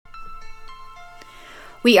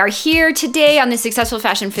We are here today on the Successful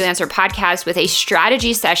Fashion Freelancer podcast with a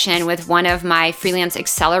strategy session with one of my Freelance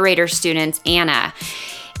Accelerator students, Anna.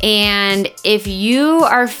 And if you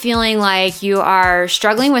are feeling like you are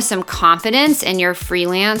struggling with some confidence in your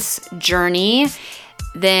freelance journey,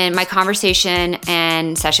 then my conversation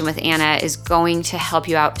and session with Anna is going to help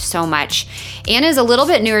you out so much. Anna is a little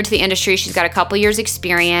bit newer to the industry. She's got a couple years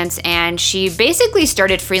experience, and she basically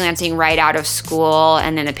started freelancing right out of school,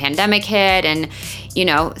 and then the pandemic hit and,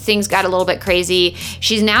 things got a little bit crazy.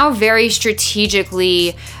 She's now very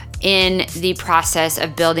strategically in the process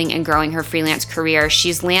of building and growing her freelance career.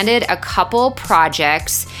 She's landed a couple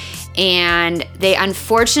projects, and they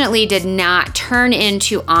unfortunately did not turn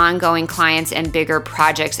into ongoing clients and bigger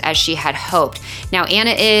projects as she had hoped. Now,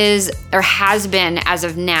 Anna is, or has been as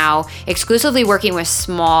of now, exclusively working with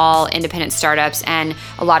small independent startups, and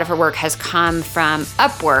a lot of her work has come from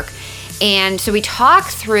Upwork. And so we talk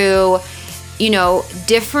through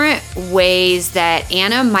different ways that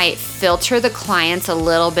Anna might filter the clients a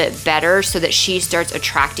little bit better so that she starts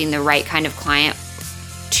attracting the right kind of client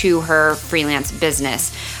to her freelance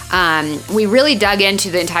business. We really dug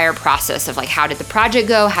into the entire process of how did the project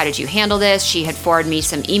go? How did you handle this? She had forwarded me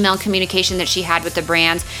some email communication that she had with the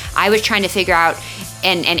brands. I was trying to figure out,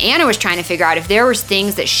 and Anna was trying to figure out if there was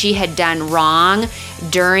things that she had done wrong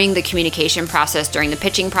during the communication process, during the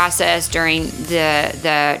pitching process, during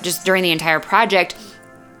during the entire project,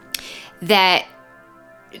 that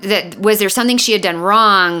was there something she had done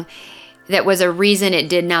wrong that was a reason it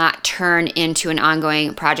did not turn into an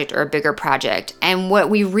ongoing project or a bigger project. And what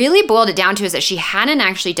we really boiled it down to is that she hadn't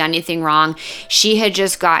actually done anything wrong. She had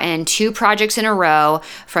just gotten 2 projects in a row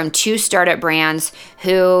from 2 startup brands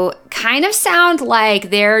who kind of sound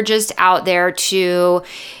like they're just out there to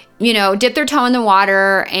dip their toe in the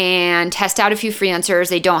water and test out a few freelancers.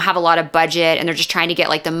 They don't have a lot of budget, and they're just trying to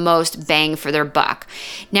get the most bang for their buck.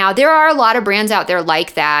 Now, there are a lot of brands out there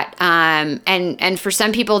like that. And for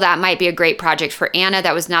some people, that might be a great project. For Anna,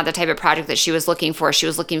 that was not the type of project that she was looking for. She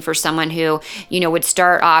was looking for someone who, would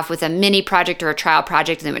start off with a mini project or a trial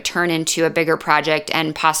project, and then would turn into a bigger project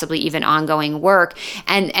and possibly even ongoing work.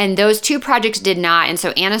 And those 2 projects did not. And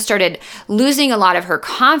so Anna started losing a lot of her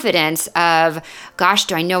confidence of, gosh,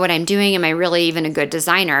 do I know what I'm doing? Am I really even a good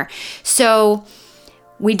designer? So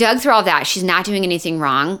we dug through all that. She's not doing anything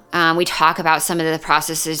wrong. We talk about some of the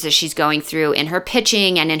processes that she's going through in her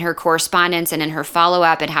pitching and in her correspondence and in her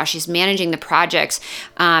follow-up, and how she's managing the projects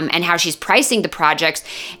and how she's pricing the projects.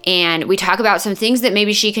 And we talk about some things that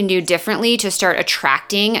maybe she can do differently to start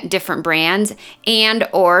attracting different brands and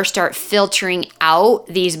or start filtering out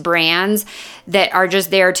these brands that are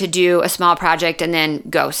just there to do a small project and then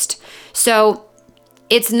ghost. So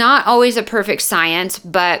it's not always a perfect science,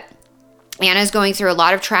 but Anna's going through a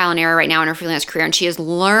lot of trial and error right now in her freelance career, and she is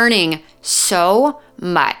learning so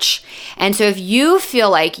much. And so if you feel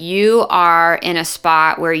like you are in a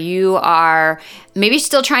spot where you are maybe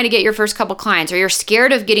still trying to get your first couple clients, or you're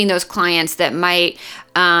scared of getting those clients that might,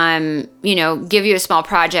 give you a small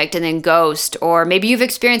project and then ghost, or maybe you've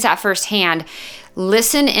experienced that firsthand,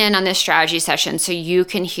 listen in on this strategy session so you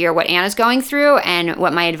can hear what Anna's going through and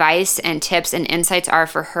what my advice and tips and insights are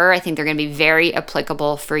for her. I think they're going to be very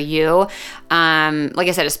applicable for you. Like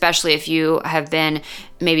I said, especially if you have been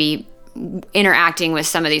maybe interacting with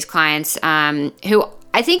some of these clients who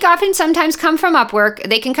I think often sometimes come from Upwork.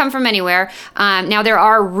 They can come from anywhere. Now, there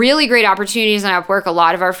are really great opportunities on Upwork. A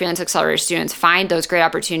lot of our Freelance Accelerator students find those great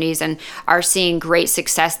opportunities and are seeing great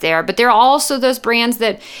success there. But there are also those brands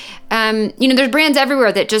that, there's brands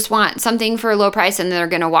everywhere that just want something for a low price and they're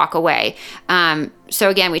going to walk away. So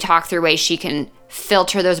again, we talk through ways she can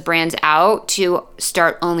filter those brands out to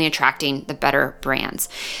start only attracting the better brands.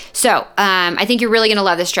 So I think you're really going to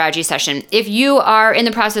love this strategy session. If you are in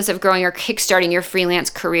the process of growing or kickstarting your freelance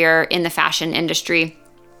career in the fashion industry,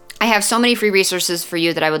 I have so many free resources for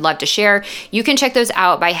you that I would love to share. You can check those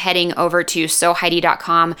out by heading over to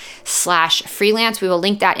soheidi.com/freelance. We will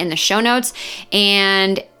link that in the show notes.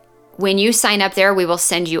 And when you sign up there, we will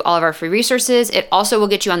send you all of our free resources. It also will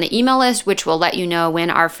get you on the email list, which will let you know when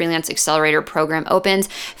our Freelance Accelerator program opens.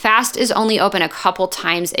 Fast is only open a couple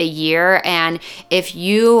times a year. And if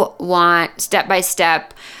you want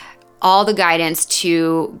step-by-step all the guidance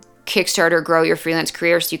to Kickstarter, grow your freelance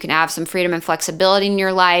career so you can have some freedom and flexibility in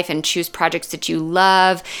your life and choose projects that you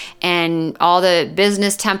love, and all the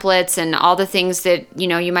business templates and all the things that,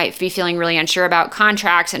 you might be feeling really unsure about,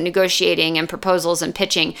 contracts and negotiating and proposals and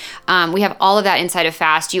pitching. We have all of that inside of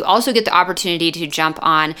Fast. You also get the opportunity to jump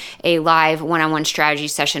on a live one-on-one strategy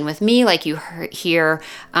session with me like you hear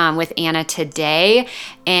with Anna today.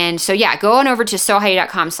 And so, go on over to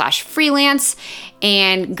soheidi.com/freelance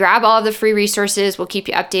and grab all of the free resources. We'll keep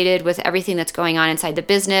you updated with everything that's going on inside the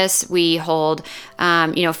business. We hold,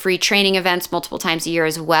 free training events multiple times a year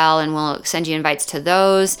as well, and we'll send you invites to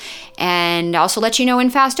those, and also let you know when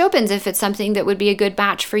Fast opens if it's something that would be a good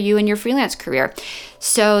match for you in your freelance career.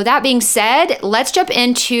 So that being said, let's jump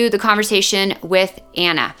into the conversation with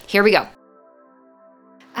Anna. Here we go.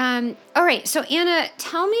 All right. So Anna,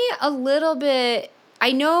 tell me a little bit.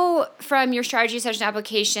 I know from your strategy session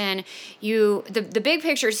application, the big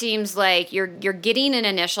picture seems like you're getting an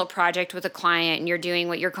initial project with a client and you're doing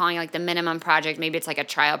what you're calling like the minimum project. Maybe it's like a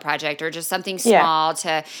trial project or just something small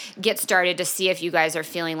to get started to see if you guys are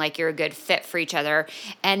feeling like you're a good fit for each other.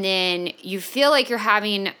 And then you feel like you're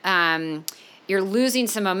having, you're losing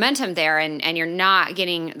some momentum there and you're not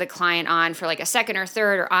getting the client on for like a second or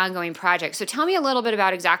third or ongoing project. So tell me a little bit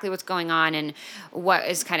about exactly what's going on and what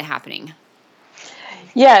is kind of happening.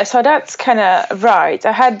 Yeah, so that's kind of right.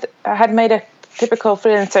 I had made a typical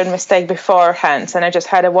freelancer mistake beforehand, and I just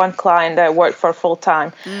had one client that I worked for full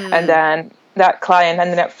time, and then that client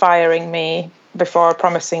ended up firing me before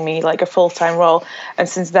promising me like a full-time role. And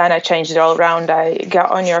since then I changed it all around. I got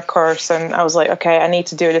on your course and I was like, okay, I need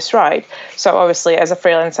to do this right. So obviously as a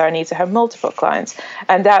freelancer, I need to have multiple clients.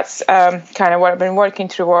 And that's kind of what I've been working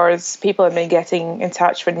towards. People have been getting in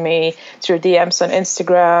touch with me through DMs on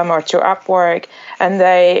Instagram or through Upwork, and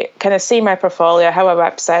they kind of see my portfolio. I have a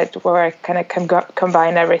website where I kind of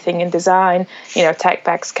combine everything in design, tech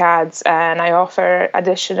packs, CADs, and I offer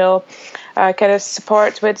additional kind of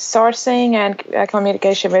support with sourcing and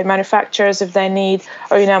communication with manufacturers if they need,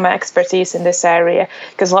 or my expertise in this area,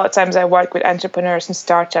 because a lot of times I work with entrepreneurs and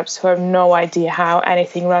startups who have no idea how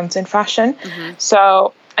anything runs in fashion.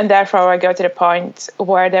 So, and therefore I go to the point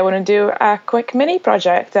where they want to do a quick mini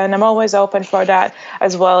project, and I'm always open for that,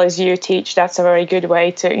 as well as you teach. That's a very good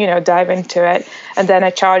way to dive into it. And then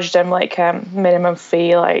I charge them like a minimum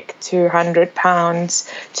fee, like £200,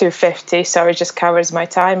 £250, so it just covers my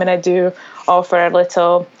time. And I do offer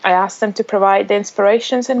I ask them to provide the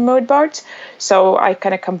inspirations and mood boards, so I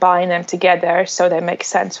kind of combine them together so they make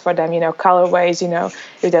sense for them, colorways,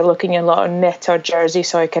 if they're looking at a lot of knit or jersey,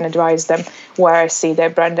 so I can advise them where I see their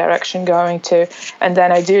brand direction going to. And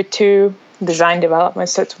then I do 2 design development,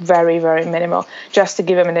 so it's very, very minimal, just to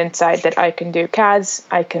give them an insight that I can do CADs,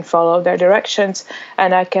 I can follow their directions,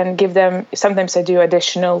 and I can give them, sometimes I do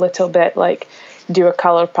additional little bit, like do a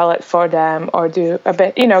color palette for them or do a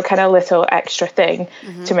bit, kind of little extra thing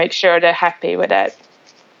to make sure they're happy with it.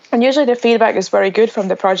 And usually the feedback is very good from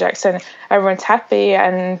the projects and everyone's happy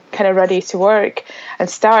and kind of ready to work and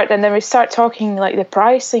start. And then we start talking like the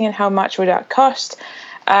pricing and how much would that cost.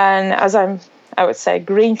 And as I would say,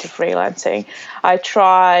 green to freelancing, I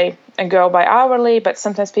try and go by hourly, but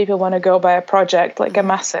sometimes people want to go by a project, like a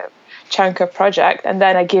massive chunk of project, and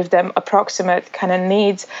then I give them approximate kind of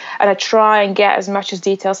needs, and I try and get as much as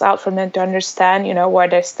details out from them to understand, where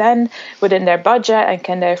they stand within their budget and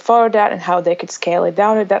can they afford that and how they could scale it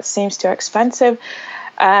down if that seems too expensive.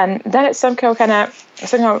 And then it somehow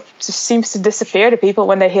just seems to disappear to people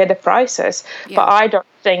when they hear the prices. Yeah. But I don't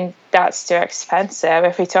think that's too expensive.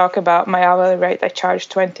 If we talk about my hourly rate, I charge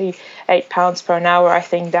 £28 per hour. I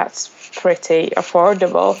think that's pretty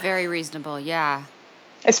affordable. Very reasonable, yeah.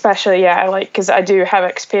 Especially, because I do have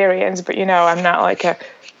experience, but, I'm not like a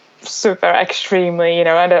super extremely,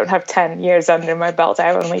 I don't have 10 years under my belt. I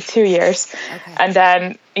have only 2 years. Okay. And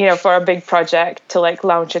then, for a big project to like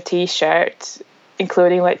launch a t-shirt,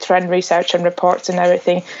 including like trend research and reports and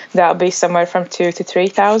everything, that'll be somewhere from 2,000 to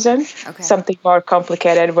 3,000. Okay. Something more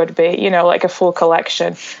complicated would be, like a full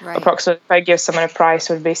collection. Right. Approximately, if I give someone a price,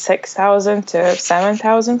 would be 6,000 to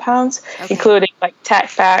 £7,000, okay, including like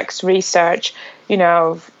tech packs, research.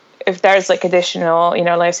 If there's like additional,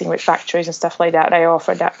 liaising with factories and stuff like that, I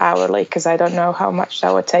offer that hourly because I don't know how much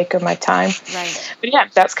that would take of my time. Right. But yeah,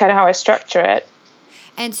 that's kind of how I structure it.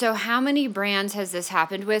 And so how many brands has this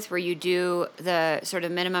happened with where you do the sort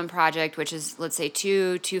of minimum project, which is, let's say,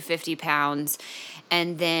 £250,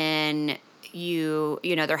 and then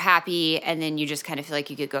they're happy, and then you just kind of feel like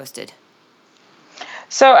you get ghosted?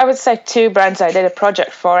 So I would say 2 brands I did a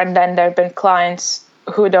project for, and then there have been clients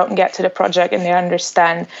who don't get to the project and they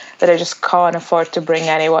understand that I just can't afford to bring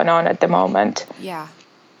anyone on at the moment. Yeah.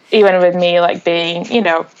 Even with me like being,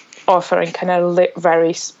 offering kind of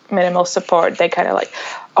very minimal support, they kind of like,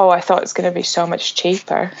 oh, I thought it's going to be so much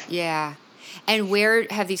cheaper. Yeah. And where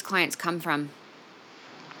have these clients come from?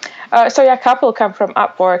 A couple come from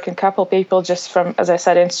Upwork and a couple people just from, as I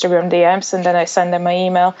said, Instagram DMs, and then I send them my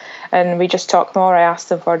email and we just talk more. I ask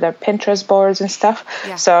them for their Pinterest boards and stuff.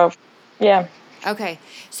 Yeah. So, yeah. Okay,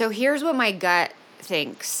 so here's what my gut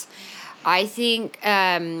thinks. I think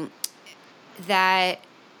that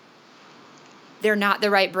they're not the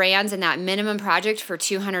right brands, and that minimum project for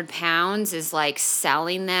 200 pounds is like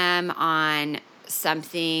selling them on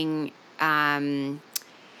something.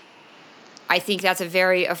 I think that's a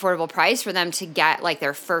very affordable price for them to get like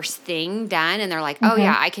their first thing done. And they're like, oh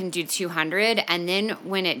yeah, I can do 200. And then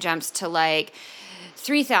when it jumps to like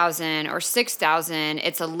 3,000 or 6,000,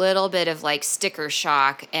 it's a little bit of like sticker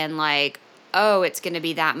shock and like, oh, it's going to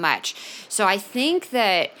be that much. So I think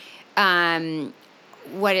that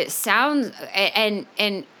what it sounds,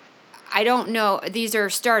 and I don't know, these are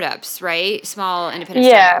startups, right? Small independent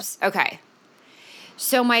startups. Okay.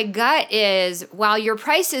 So my gut is, while your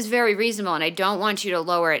price is very reasonable and I don't want you to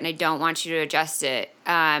lower it and I don't want you to adjust it,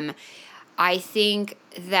 I think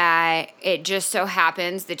that it just so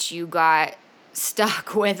happens that you got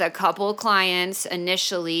stuck with a couple clients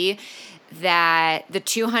initially that the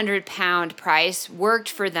 200-pound price worked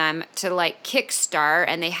for them to like kickstart,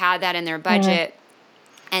 and they had that in their budget.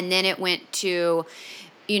 And then it went to,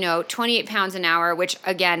 28 pounds an hour, which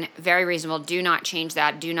again, very reasonable. Do not change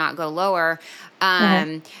that. Do not go lower.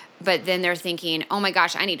 But then they're thinking, oh my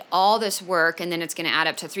gosh, I need all this work. And then it's going to add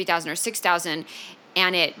up to 3,000 or 6,000.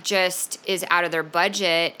 And it just is out of their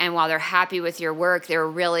budget. And while they're happy with your work, they're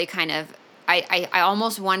really kind of, I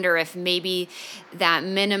almost wonder if maybe that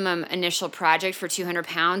minimum initial project for 200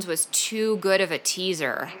 pounds was too good of a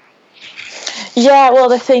teaser. Yeah, well,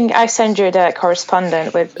 the thing, I sent you the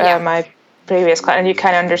correspondent with my previous client, and you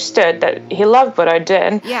kind of understood that he loved what I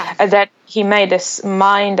did, and that he made his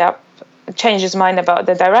mind up, changed his mind about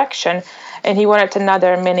the direction, and he wanted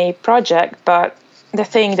another mini project. But the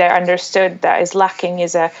thing that I understood that is lacking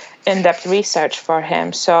is a in-depth research for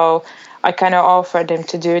him. So I kind of offered him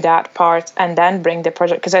to do that part and then bring the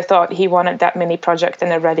project, because I thought he wanted that mini project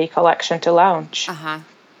in a ready collection to launch.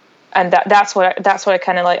 And that's what I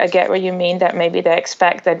kind of like. I get what you mean, that maybe they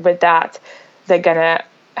expect that with that they're gonna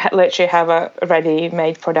literally have a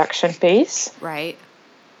ready-made production piece, right?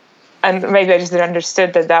 And maybe I just didn't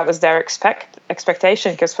understood that was their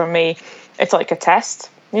expectation, because for me it's like a test,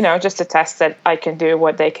 just a test that I can do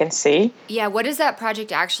what they can see. Yeah, what does that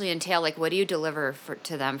project actually entail? Like, what do you deliver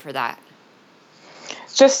to them for that?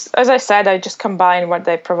 Just as I said, I just combine what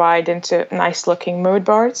they provide into nice looking mood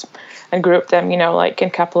boards and group them, like in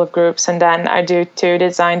a couple of groups. And then I do 2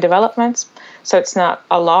 design developments. So it's not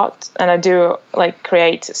a lot. And I do like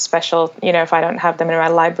create special, if I don't have them in my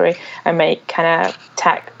library, I make kind of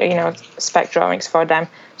spec drawings for them.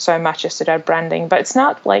 So I match it to their branding. But it's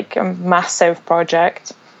not like a massive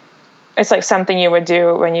project. It's like something you would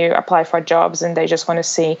do when you apply for jobs and they just want to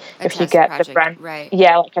see if you get the brand. Right.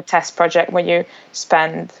 Yeah, like a test project where you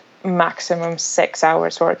spend maximum 6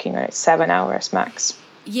 hours working on it, 7 hours max.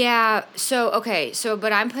 Yeah. So, okay.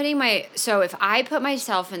 But I'm if I put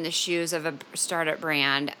myself in the shoes of a startup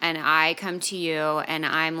brand and I come to you and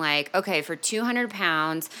I'm like, okay, for 200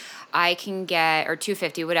 pounds, I can get, or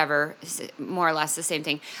 250, whatever, more or less the same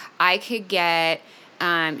thing. I could get,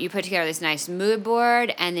 you put together this nice mood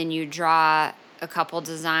board, and then you draw a couple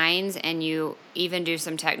designs, and you even do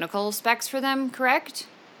some technical specs for them, correct?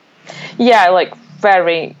 Yeah, like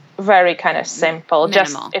very, very kind of simple.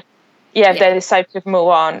 Minimal. Just if they decide to move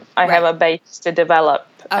on, I have a base to develop.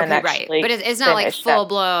 Okay, and actually but it's not like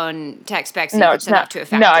full-blown tech specs. No, it's not to a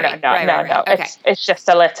factory. No. Okay. It's just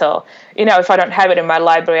a little. If I don't have it in my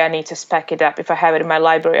library, I need to spec it up. If I have it in my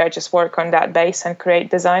library, I just work on that base and create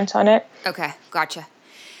designs on it. Okay, gotcha.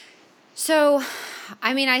 So,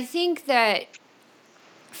 I think that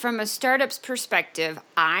from a startup's perspective,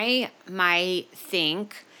 I might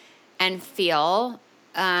think and feel,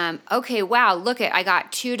 okay, wow, I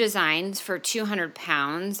got 2 designs for 200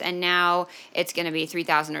 pounds, and now it's going to be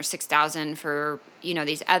 3,000 or 6,000 for,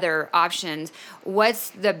 these other options. What's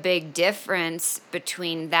the big difference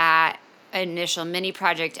between that initial mini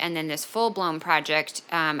project and then this full-blown project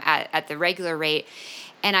at the regular rate?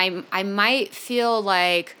 And I might feel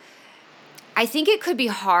like, I think it could be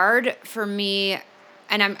hard for me,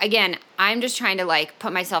 and I'm just trying to like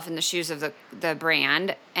put myself in the shoes of the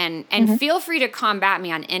brand, and feel free to combat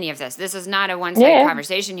me on any of this. This is not a one-sided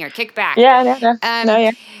conversation here. Kick back.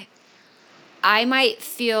 Yeah. I might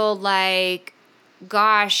feel like,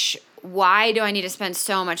 gosh, why do I need to spend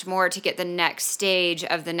so much more to get the next stage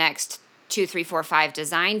of the next 2, 3, 4, 5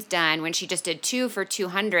 designs done when she just did 2 for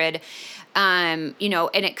 200? And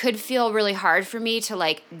it could feel really hard for me to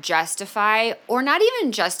like justify, or not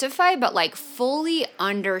even justify, but like fully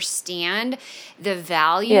understand the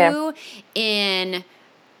value in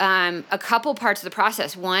a couple parts of the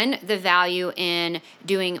process. One, the value in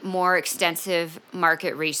doing more extensive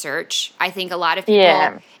market research. I think a lot of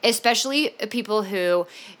people, especially people who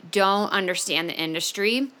don't understand the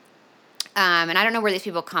industry, And I don't know where these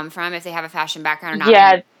people come from, if they have a fashion background or not.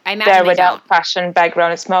 Yeah, I imagine they're they don't. without fashion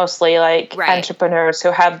background. It's mostly like Right. entrepreneurs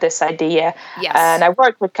who have this idea. Yes. And I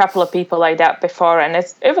worked with a couple of people like that before, and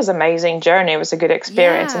it was an amazing journey. It was a good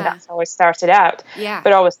experience, and Yeah. that's how I started out. Yeah.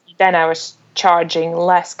 But obviously, then I was charging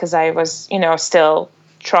less because I was, still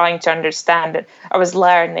trying to understand it. I was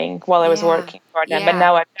learning while I was working for them, but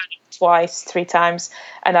now I've done it twice, 3 times,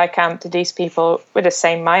 and I come to these people with the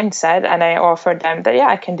same mindset, and I offer them that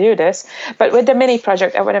I can do this. But with the mini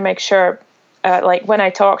project, I want to make sure, like when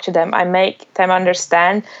I talk to them, I make them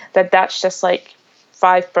understand that that's just like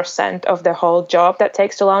 5% of the whole job that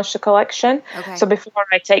takes to launch the collection. Okay. So before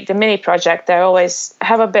I take the mini project, I always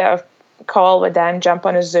have a bit of call with them, jump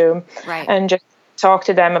on a Zoom, Right. and just talk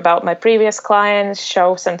to them about my previous clients,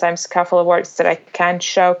 show sometimes a couple of works that I can't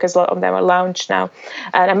show because a lot of them are launched now.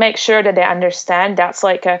 And I make sure that they understand that's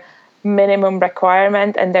like a minimum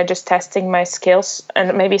requirement, and they're just testing my skills.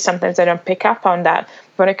 And maybe sometimes they don't pick up on that.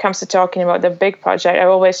 When it comes to talking about the big project, I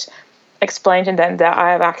always explain to them that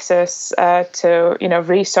I have access to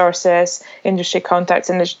resources, industry contacts,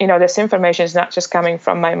 and this information is not just coming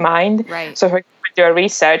from my mind. Right. So if I do a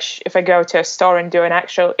research, if I go to a store and do an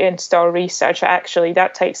actual in-store research, actually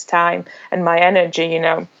that takes time and my energy.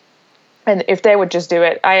 And if they would just do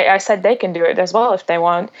it, I said they can do it as well if they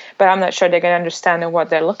want, but I'm not sure they're going to understand what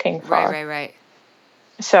they're looking for. Right.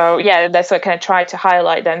 So that's what I kind of try to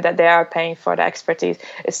highlight them, that they are paying for the expertise.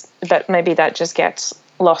 But maybe that just gets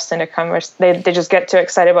lost in the conversation. They just get too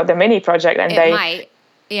excited about the mini project, and It might.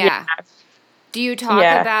 Yeah. Do you talk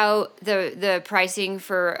about the pricing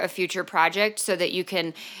for a future project so that you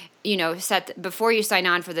can, set before you sign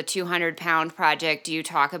on for the 200-pound project? Do you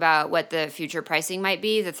talk about what the future pricing might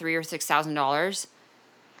be, the $3,000 or $6,000?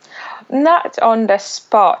 Not on the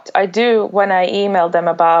spot. I do when I email them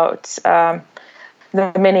about the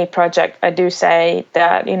mini project. I do say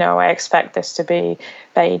that I expect this to be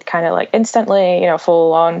paid kind of like instantly,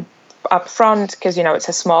 full on upfront, because it's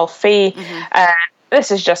a small fee. And this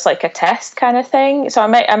is just like a test kind of thing. So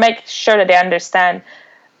I make sure that they understand.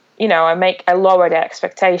 I lower their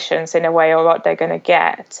expectations in a way of what they're going to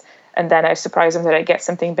get, and then I surprise them that I get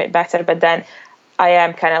something a bit better. But then I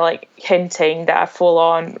am kind of like hinting that a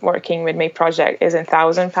full-on working with me project is in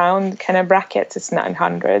 £1,000 kind of brackets. It's not in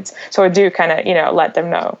hundreds. So I do kind of let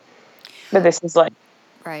them know that this is like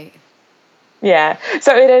right. Yeah.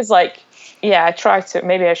 So it is like, I try to.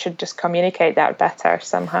 Maybe I should just communicate that better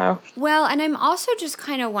somehow. Well, and I'm also just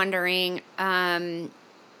kind of wondering,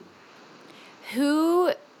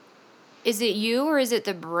 who. Is it you or is it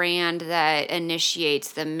the brand that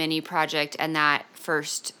initiates the mini project and that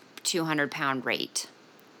first 200-pound rate?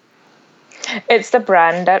 It's the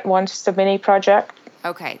brand that wants the mini project.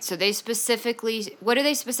 Okay, so what do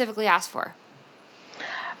they specifically ask for?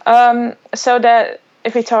 So that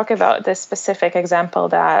if we talk about this specific example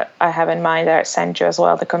that I have in mind, that I sent you as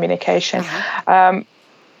well, the communication,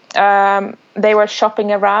 they were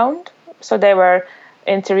shopping around, so they were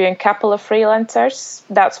interviewing a couple of freelancers.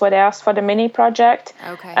 That's what they asked for the mini project.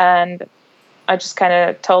 Okay. And I just kind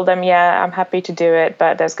of told them, I'm happy to do it,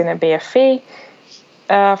 but there's going to be a fee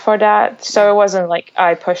for that. So it wasn't like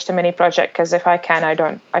I pushed the mini project, because if I can,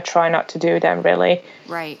 I try not to do them really.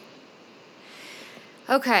 Right.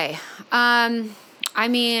 Okay. I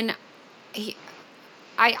mean,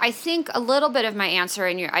 I think a little bit of my answer,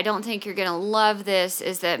 and I don't think you're going to love this,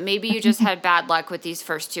 is that maybe you just had bad luck with these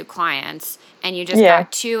first 2 clients, and you just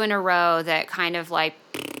got 2 in a row that kind of like,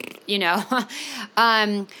 and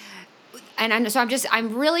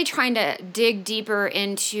I'm really trying to dig deeper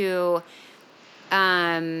into,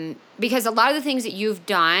 because a lot of the things that you've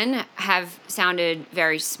done have sounded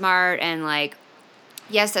very smart, and like,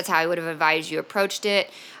 yes, that's how I would have advised you approached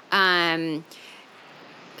it.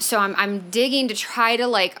 So I'm digging to try to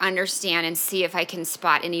like understand and see if I can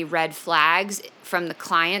spot any red flags from the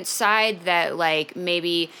client side that like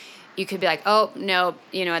maybe you could be like, oh no,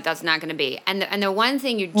 that's not going to be. And the one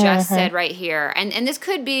thing you just said right here, and this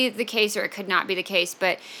could be the case or it could not be the case,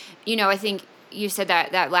 but I think you said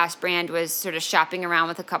that last brand was sort of shopping around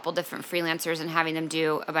with a couple different freelancers and having them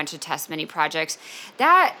do a bunch of test mini projects.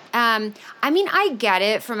 That, I get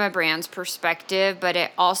it from a brand's perspective, but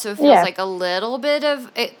it also feels like a little bit of,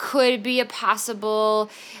 it could be a possible,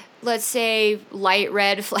 let's say, light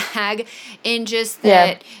red flag in just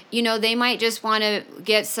that, they might just want to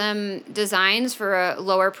get some designs for a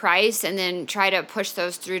lower price and then try to push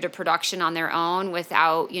those through to production on their own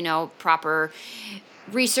without, proper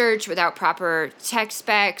research, without proper tech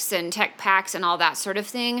specs and tech packs and all that sort of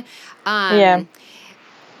thing. Now,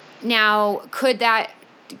 could a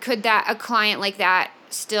client like that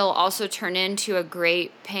still also turn into a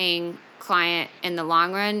great paying client in the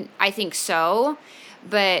long run? I think so.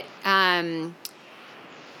 But I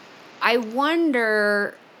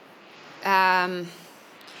wonder, and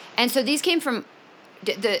so these came from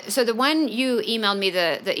the one you emailed me,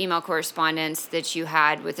 the email correspondence that you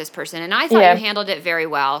had with this person, and I thought you handled it very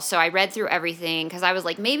well. So I read through everything because I was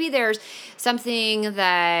like, maybe there's something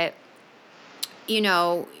that,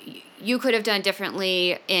 you could have done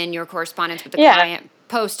differently in your correspondence with the client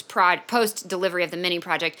post delivery of the mini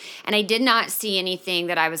project. And I did not see anything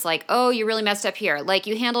that I was like, oh, you really messed up here. Like,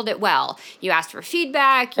 you handled it well. You asked for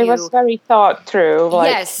feedback. It was very thought through.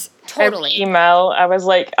 Like, yes, totally. Every email, I was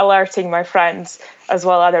like alerting my friends as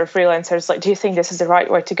well, other freelancers, like, do you think this is the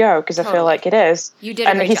right way to go? Because I feel like it is. You did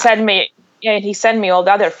a great job. He sent me all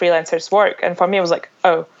the other freelancers' work. And for me, it was like,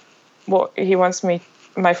 oh, well, he wants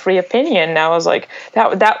my free opinion. And I was like,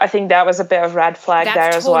 that I think that was a bit of red flag there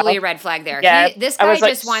as well. That's totally a red flag there. Yeah, this guy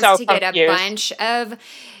just wants to get a bunch of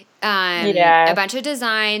a bunch of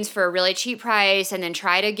designs for a really cheap price, and then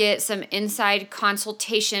try to get some inside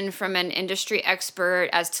consultation from an industry expert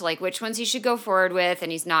as to like which ones he should go forward with,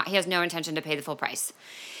 and he has no intention to pay the full price.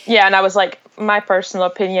 Yeah, and I was like, my personal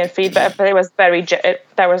opinion, feedback, but it was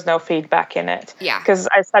there was no feedback in it. Yeah. Because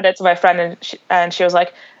I said it to my friend, and she was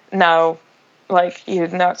like, no, like, you're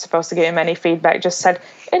not supposed to give him any feedback. Just said,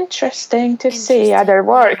 interesting to see other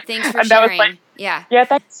work. Yeah, thanks for sharing. Like, yeah,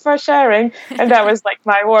 thanks for sharing. And that was like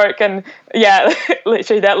my work. And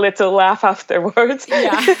literally that little laugh afterwards. Yeah.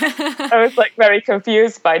 I was like very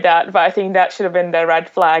confused by that, but I think that should have been the red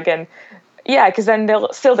flag. And yeah, because then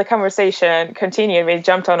the conversation continued. We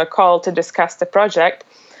jumped on a call to discuss the project,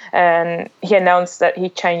 and he announced that he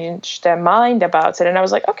changed their mind about it. And I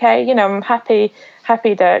was like, okay, I'm happy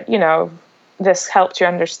that, this helped you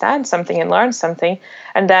understand something and learn something.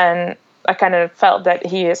 And then I kind of felt that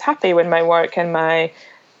he is happy with my work and my,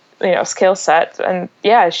 skill set. And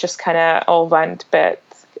it's just kind of all went a bit,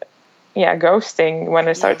 ghosting when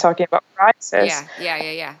I started talking about prices.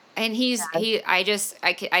 Yeah. And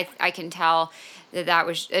I can tell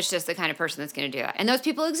it's just the kind of person that's going to do that. And those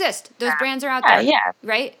people exist. Those brands are out there. Yeah.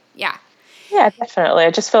 Right? Yeah. Yeah, definitely.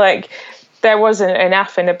 I just feel like there wasn't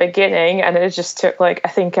enough in the beginning, and it just took like, I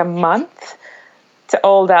think, a month to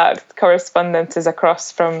all that correspondence is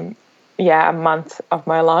across from, a month of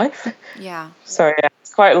my life. Yeah. So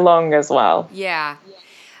it's quite long as well. Yeah.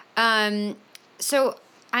 So,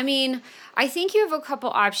 I mean, I think you have a couple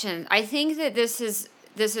options. I think that this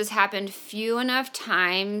has happened few enough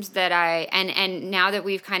times that and now that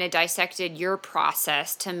we've kind of dissected your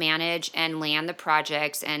process to manage and land the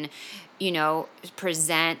projects and,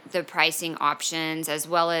 present the pricing options, as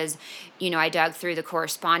well as, I dug through the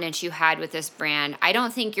correspondence you had with this brand. I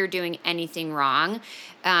don't think you're doing anything wrong.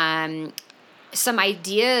 Some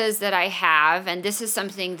ideas that I have, and this is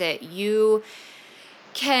something that you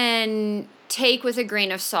can take with a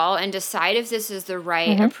grain of salt and decide if this is the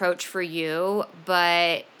right approach for you.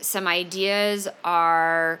 But some ideas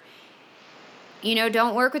are,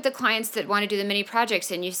 don't work with the clients that want to do the mini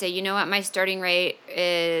projects and you say, you know what, my starting rate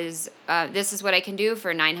is, this is what I can do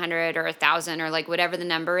for 900 or 1,000 or like whatever the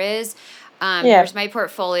number is. Here's my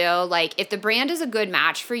portfolio. Like, if the brand is a good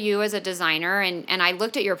match for you as a designer, and I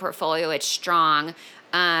looked at your portfolio, it's strong.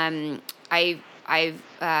 I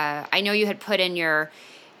know you had put in your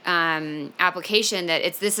application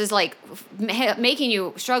that this is like making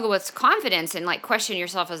you struggle with confidence and like question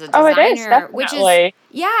yourself as a designer. Oh, it is, definitely. Which is,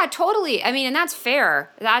 yeah, totally. I mean, and that's fair.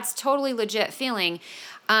 That's totally legit feeling.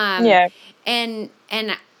 And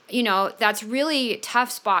that's really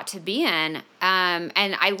tough spot to be in. And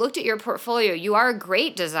I looked at your portfolio. You are a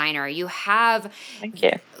great designer. Thank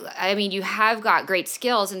you. I mean, you have got great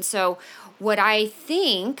skills. And so what I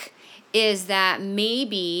think is that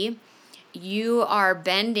maybe you are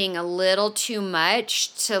bending a little too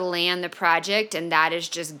much to land the project, and that is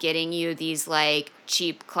just getting you these like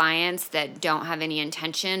cheap clients that don't have any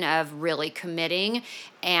intention of really committing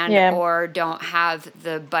or don't have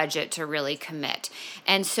the budget to really commit.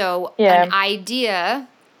 And so an idea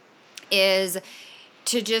is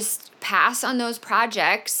to just pass on those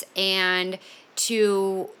projects and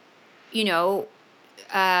to,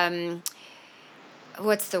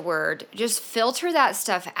 what's the word? Just filter that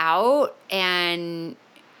stuff out and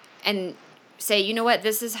say, you know what,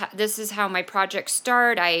 this is how my projects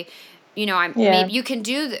start. Maybe you can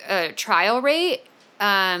do a trial rate,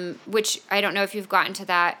 which I don't know if you've gotten to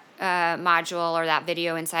that module or that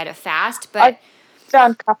video inside of Fast, but I've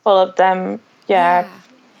done a couple of them. Yeah.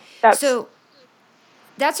 So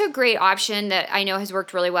that's a great option that I know has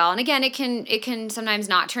worked really well. And again, it can sometimes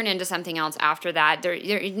not turn into something else after that.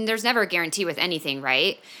 There's never a guarantee with anything,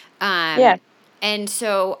 right? And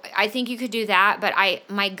so I think you could do that, but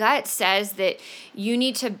my gut says that you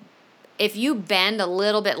need to, if you bend a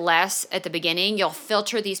little bit less at the beginning, you'll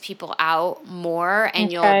filter these people out more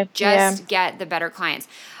and you'll Okay. Yeah. just get the better clients.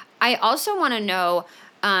 I also want to know,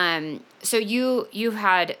 so you've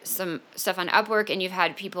had some stuff on Upwork and you've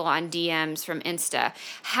had people on DMs from Insta.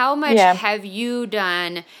 How much Yeah. have you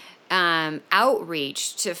done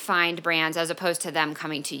outreach to find brands as opposed to them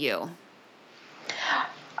coming to you?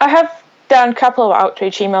 I have done a couple of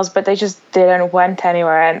outreach emails, but they just didn't went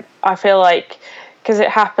anywhere. And I feel like because it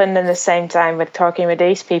happened in the same time with talking with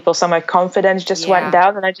these people, so my confidence just went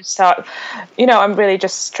down. And I just thought, I'm really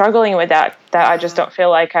just struggling with that I just don't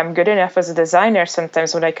feel like I'm good enough as a designer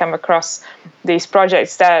sometimes when I come across these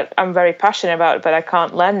projects that I'm very passionate about, but I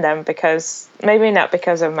can't lend them because maybe not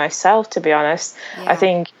because of myself, to be honest. I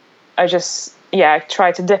think I just,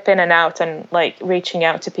 try to dip in and out and like reaching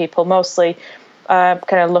out to people mostly.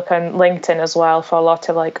 Kind of look on LinkedIn as well for a lot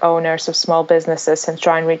of like owners of small businesses and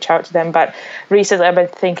try and reach out to them. But recently I've been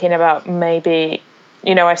thinking about maybe,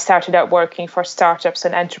 I started out working for startups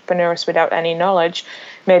and entrepreneurs without any knowledge.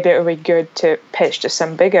 Maybe it would be good to pitch to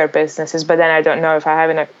some bigger businesses, but then I don't know if I have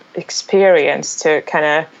enough experience to kind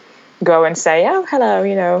of go and say, oh, hello,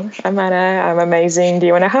 I'm Anna, I'm amazing. Do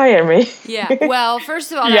you want to hire me? Yeah. Well,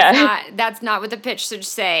 first of all, that's not what the pitch should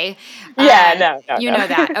say. No. You know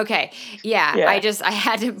that. Okay. Yeah. Yeah. I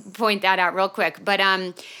had to point that out real quick. But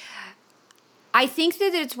I think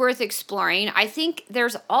that it's worth exploring. I think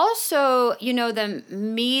there's also, the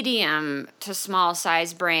medium to small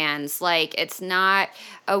size brands. Like it's not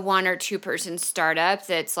a 1 or 2 person startup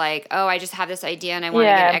that's like, oh, I just have this idea and I want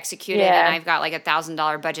to get it executed and I've got like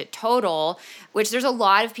 $1,000 budget total, which there's a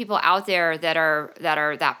lot of people out there that are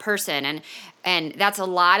that person. And that's a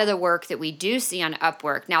lot of the work that we do see on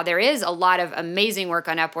Upwork. Now, there is a lot of amazing work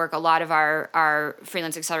on Upwork. A lot of our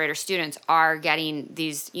Freelance Accelerator students are getting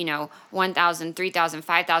these, $1,000, $3,000,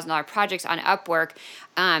 $5,000 projects on Upwork.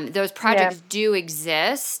 Those projects do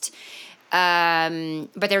exist.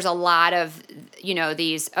 But there's a lot of,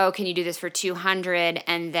 these, oh, can you do this for 200?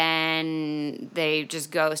 And then they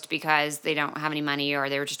just ghost because they don't have any money or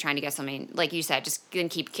they were just trying to get something, like you said, just gonna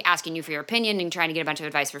keep asking you for your opinion and trying to get a bunch of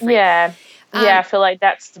advice for free. Yeah. I feel like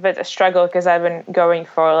that's a bit of a struggle because I've been going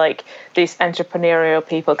for like these entrepreneurial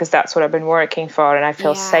people because that's what I've been working for and I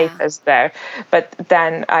feel safe as there. But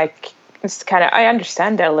then I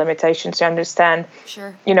understand their limitations. I understand,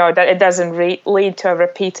 that it doesn't lead to a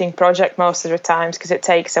repeating project most of the times because it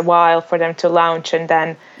takes a while for them to launch and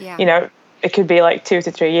then, it could be like 2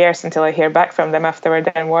 to 3 years until I hear back from them after we're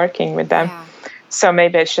done working with them. Yeah. So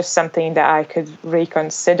maybe it's just something that I could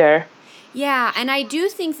reconsider. Yeah, and I do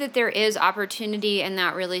think that there is opportunity in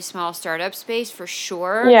that really small startup space for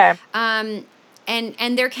sure. Yeah. And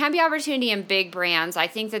there can be opportunity in big brands. I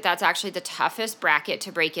think that that's actually the toughest bracket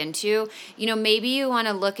to break into. Maybe you want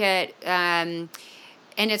to look at, and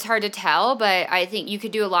it's hard to tell, but I think you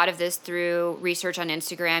could do a lot of this through research on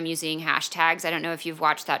Instagram using hashtags. I don't know if you've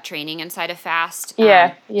watched that training inside of Fast.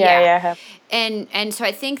 Yeah, I have. And so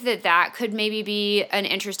I think that could maybe be an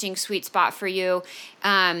interesting sweet spot for you.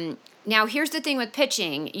 Now, here's the thing with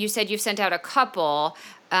pitching. You said you've sent out a couple.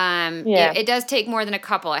 It does take more than a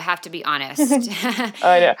couple, I have to be honest.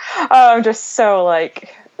 I know. Oh, I'm just so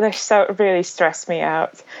they really stress me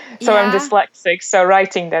out. So I'm dyslexic, so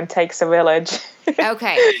writing them takes a village.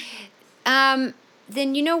 Okay. Then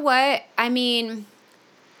you know what? I mean,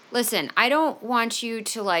 listen, I don't want you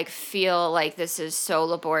to feel like this is so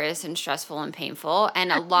laborious and stressful and painful.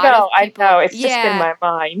 And a lot of people, I know. It's just in my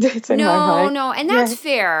mind. It's in my mind. No, and that's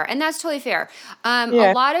fair, and that's totally fair.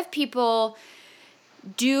 A lot of people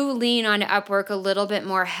do lean on Upwork a little bit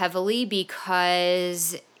more heavily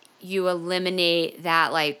because you eliminate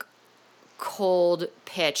that cold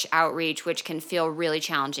pitch outreach, which can feel really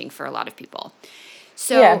challenging for a lot of people.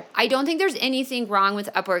 So I don't think there's anything wrong with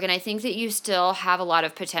Upwork, and I think that you still have a lot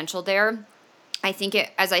of potential there. I think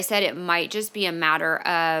as I said, it might just be a matter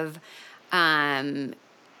of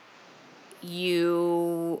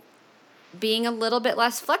you being a little bit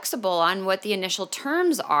less flexible on what the initial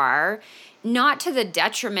terms are, not to the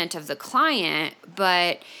detriment of the client,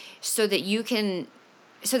 but so that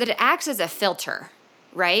it acts as a filter,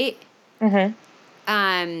 right? Mm-hmm.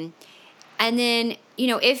 And then,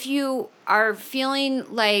 if you are feeling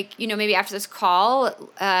like, maybe after this call,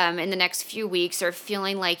 in the next few weeks, or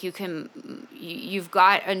feeling like you've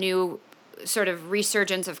got a new sort of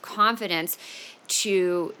resurgence of confidence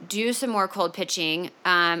to do some more cold pitching,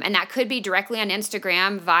 and that could be directly on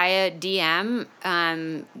Instagram via DM.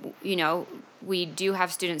 We do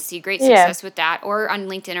have students see great success with that, or on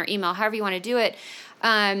LinkedIn or email, however you want to do it.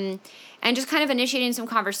 and just kind of initiating some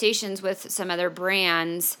conversations with some other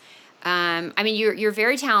brands. I mean, you're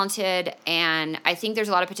very talented, and I think there's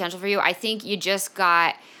a lot of potential for you. I think you just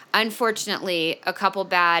got, unfortunately, a couple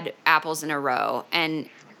bad apples in a row, and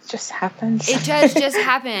just happens. It does just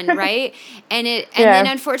happen, right? And then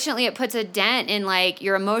unfortunately it puts a dent in like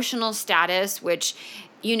your emotional status, which,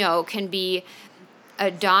 can be a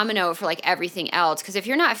domino for like everything else. Because if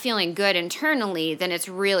you're not feeling good internally, then it's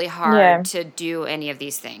really hard to do any of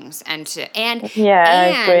these things. And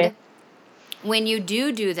I agree. When you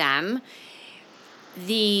do them,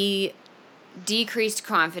 the decreased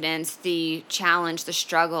confidence, the challenge, the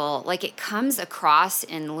struggle, like it comes across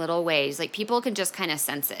in little ways. Like people can just kind of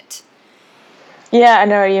sense it. Yeah, I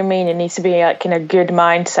know what you mean. It needs to be like in a good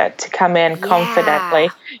mindset to come in confidently.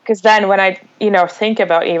 Because then when I, think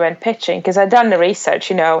about even pitching, because I've done the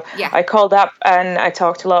research, I called up and I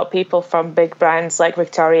talked to a lot of people from big brands like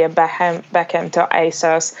Victoria Beckham to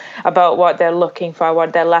ASOS about what they're looking for,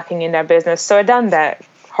 what they're lacking in their business. So I've done that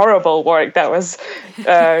horrible work that was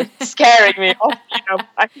scaring me off.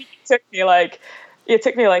 I think it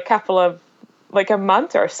took me like a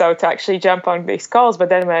month or so to actually jump on these calls. But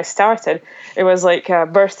then when I started, it was like a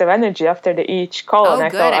burst of energy after each call. Oh, and I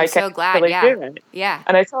good. thought I'm I so could glad. really Yeah. do it. Yeah.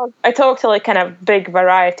 And I talked to like kind of big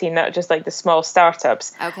variety, not just like the small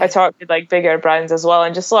startups. Okay. I talked to like bigger brands as well.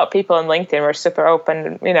 And just a lot of people on LinkedIn were super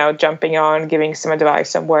open, jumping on, giving some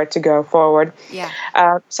advice on where to go forward. Yeah.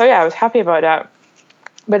 So I was happy about that.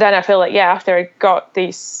 But then I feel like, after I got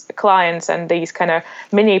these clients and these kind of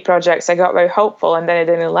mini projects, I got very hopeful, and then it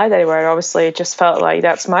didn't land anywhere. Obviously, it just felt like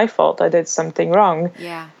that's my fault. I did something wrong.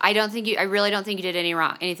 Yeah. I really don't think you did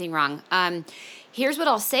anything wrong. Here's what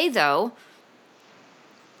I'll say though.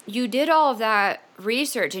 You did all of that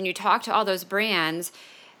research and you talked to all those brands.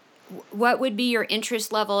 What would be your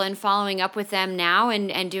interest level in following up with them now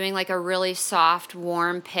and doing like a really soft,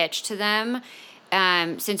 warm pitch to them?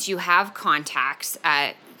 Since you have contacts,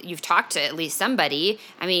 you've talked to at least somebody.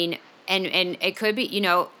 I mean, and it could be,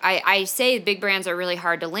 I say big brands are really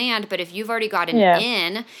hard to land, but if you've already got an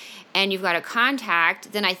in and you've got a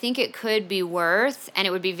contact, then I think it could be worth, and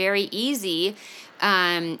it would be very easy.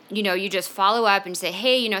 You just follow up and say,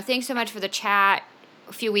 hey, thanks so much for the chat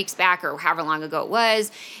a few weeks back or however long ago it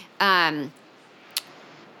was.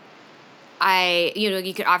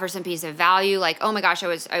 You could offer some piece of value, like, oh my gosh,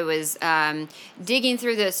 I was digging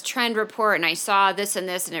through this trend report and I saw this and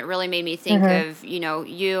this, and it really made me think of,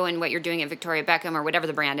 you and what you're doing at Victoria Beckham or whatever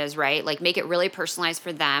the brand is, right? Like make it really personalized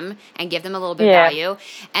for them and give them a little bit of value.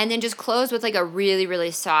 And then just close with like a really,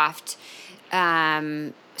 really soft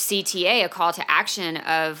CTA, a call to action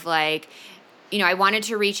of like, I wanted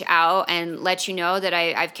to reach out and let you know that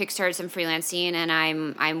I've kickstarted some freelancing, and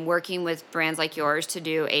I'm working with brands like yours to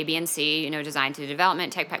do A, B, and C, design to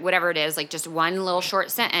development, tech, whatever it is, like just one little short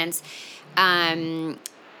sentence.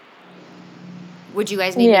 Would you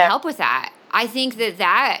guys need any help with that? I think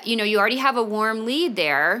that, you already have a warm lead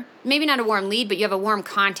there. Maybe not a warm lead, but you have a warm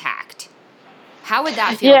contact. How would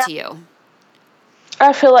that feel to you?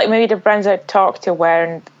 I feel like maybe the brands I talked to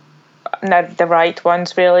weren't not the right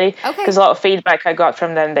ones, really. Okay. Because a lot of feedback I got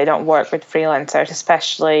from them, they don't work with freelancers,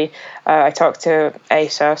 especially I talked to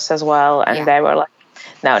ASOS as well, and they were like,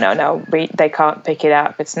 no, they can't pick it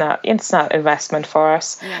up. It's not investment for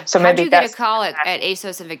us. Yeah. So How'd maybe you get a call at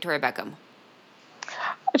ASOS and Victoria Beckham?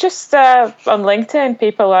 Just on LinkedIn,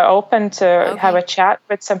 people are open to have a chat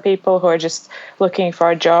with some people who are just looking for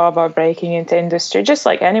a job or breaking into industry. Just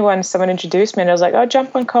like anyone, someone introduced me and I was like, oh,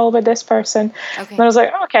 jump on call with this person. Okay. And I was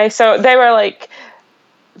like, okay. So they were like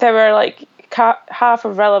half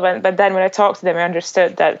of relevant. But then when I talked to them, I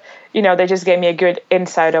understood that, they just gave me a good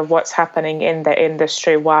insight of what's happening in the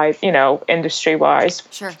industry-wise.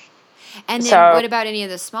 Sure. And then what about any of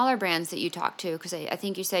the smaller brands that you talked to? Because I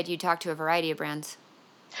think you said you talked to a variety of brands.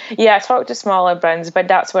 Yeah, I talked to smaller brands, but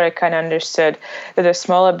that's what I kind of understood, that the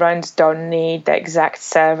smaller brands don't need the exact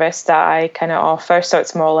service that I kind of offer. So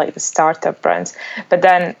it's more like the startup brands. But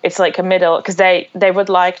then it's like a middle, because they would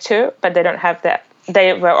like to, but they don't have that.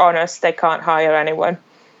 They were honest, they can't hire anyone.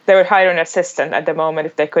 They would hire an assistant at the moment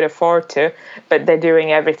if they could afford to, but they're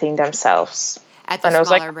doing everything themselves. At the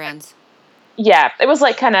smaller brands? Yeah, it was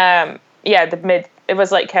like kind of, it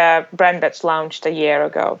was like a brand that's launched a year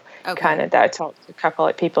ago. Okay. Kind of that I talked to a couple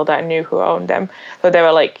of people that I knew who owned them. So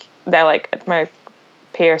they're like my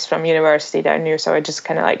peers from university that I knew. So I just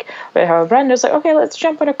kind of like, we have a brand. I was like, okay, let's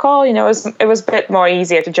jump on a call. It was a bit more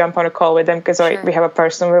easier to jump on a call with them because we have a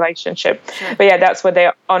personal relationship. Sure. But that's what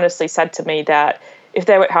they honestly said to me, that if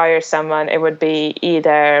they would hire someone, it would be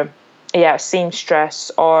either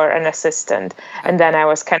seamstress or an assistant. Okay. And then I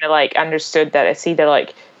was kind of like understood that it's either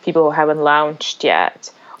like people who haven't launched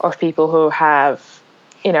yet, or people who have,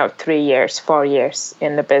 3 years, 4 years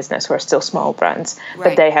in the business who are still small brands,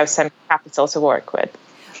 but they have some capital to work with.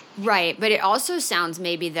 Right. But it also sounds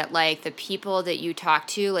maybe that like the people that you talk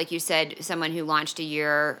to, like you said, someone who launched a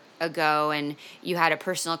year ago and you had a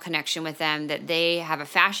personal connection with them, that they have a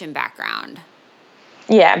fashion background.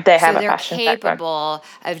 Yeah, they have a fashion background. So they're capable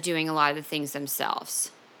of doing a lot of the things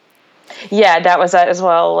themselves. Yeah, that was it as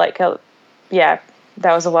well.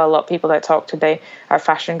 That was a lot of people that I talked to. They are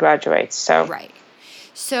fashion graduates. So right.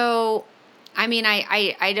 So, I mean,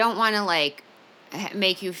 I don't want to like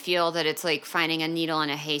make you feel that it's like finding a needle in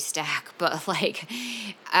a haystack, but like,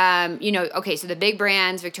 okay, so the big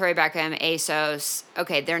brands, Victoria Beckham, ASOS,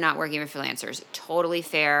 okay, they're not working with freelancers. Totally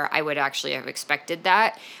fair. I would actually have expected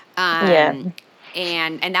that.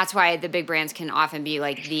 And that's why the big brands can often be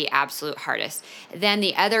like the absolute hardest. Then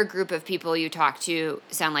the other group of people you talk to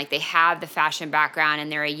sound like they have the fashion background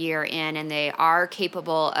and they're a year in and they are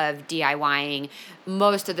capable of DIYing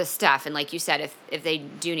most of the stuff. And like you said, if they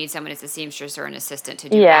do need someone as a seamstress or an assistant to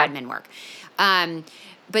do admin work.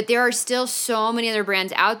 But there are still so many other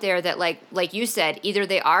brands out there that like you said, either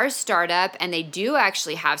they are a startup and they do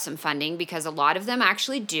actually have some funding, because a lot of them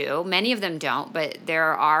actually do. Many of them don't, but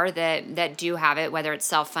there are that do have it, whether it's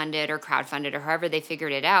self-funded or crowdfunded or however they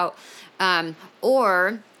figured it out.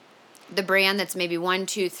 Or the brand that's maybe 1,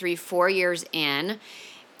 2, 3, 4 years in,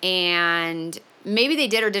 and maybe they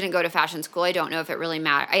did or didn't go to fashion school. I don't know if it really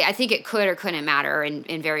matters. I think it could or couldn't matter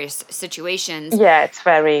in various situations. Yeah,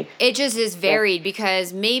 it just is varied,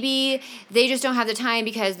 because maybe they just don't have the time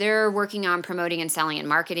because they're working on promoting and selling and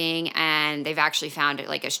marketing, and they've actually found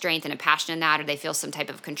like a strength and a passion in that, or they feel some type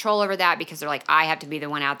of control over that because they're like, I have to be the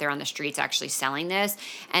one out there on the streets actually selling this.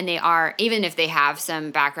 And they are, even if they have some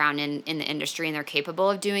background in the industry and they're capable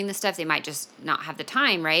of doing this stuff, they might just not have the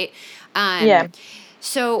time, right?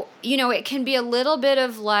 So, it can be a little bit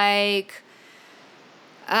of like,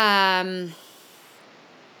 I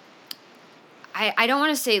don't want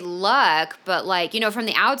to say luck, but like, from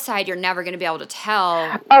the outside, you're never going to be able to tell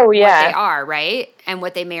what they are, right? And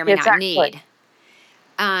what they may or may not need.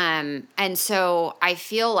 And so I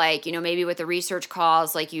feel like, maybe with the research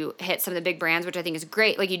calls, like you hit some of the big brands, which I think is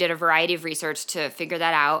great. Like you did a variety of research to figure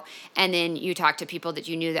that out. And then you talked to people that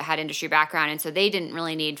you knew that had industry background. And so they didn't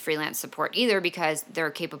really need freelance support either because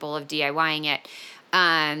they're capable of DIYing it.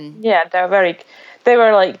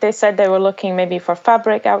 They said they were looking maybe for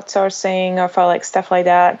fabric outsourcing or for like stuff like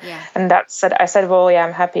that. Yeah. And I said, well, yeah,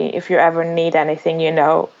 I'm happy if you ever need anything,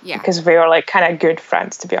 because we were like kind of good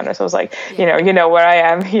friends, to be honest. I was like, you know where I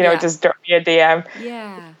am, just drop me a DM.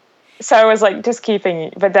 Yeah. So I was like just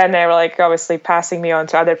keeping, but then they were like obviously passing me on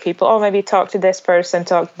to other people. Oh, maybe talk to this person.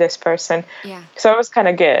 Yeah. So it was kind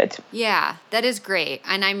of good. Yeah, that is great.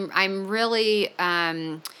 And I'm really,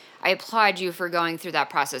 I applaud you for going through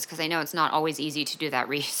that process, because I know it's not always easy to do that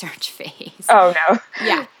research phase. Oh, no.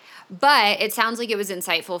 Yeah. But it sounds like it was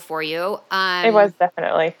insightful for you. It was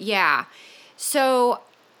definitely. Yeah. So,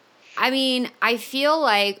 I mean, I feel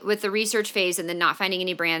like with the research phase and then not finding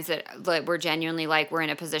any brands that we're genuinely like we're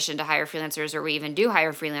in a position to hire freelancers, or we even do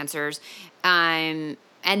hire freelancers, and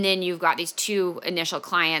then you've got these 2 initial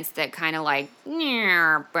clients that kind of like,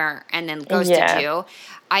 and then ghosted you.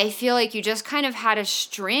 I feel like you just kind of had a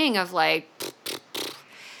string of like,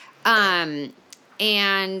 and,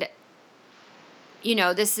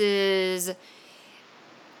 this is,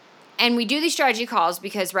 and we do these strategy calls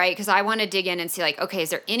because I want to dig in and see like, okay,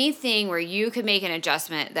 is there anything where you could make an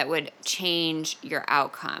adjustment that would change your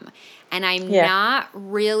outcome? And I'm not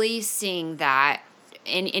really seeing that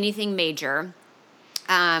in anything major.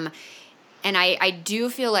 And I do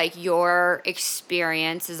feel like your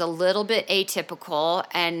experience is a little bit atypical,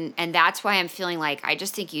 and that's why I'm feeling like I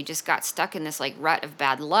just think you just got stuck in this like rut of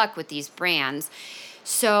bad luck with these brands.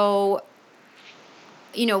 So,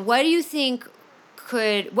 what do you think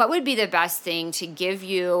what would be the best thing to give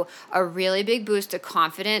you a really big boost of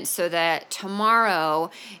confidence so that tomorrow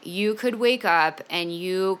you could wake up and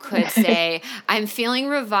you could say, I'm feeling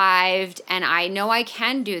revived and I know I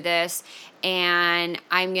can do this, and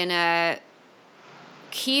I'm going to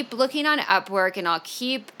keep looking on Upwork and I'll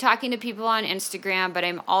keep talking to people on Instagram, but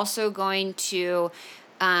I'm also going to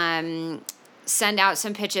send out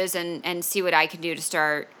some pitches and see what I can do to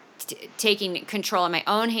start taking control in my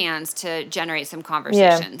own hands to generate some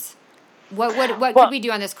conversations. What could we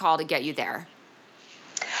do on this call to get you there?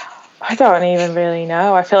 I don't even really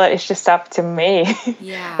know. I feel like it's just up to me.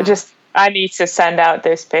 Yeah. I need to send out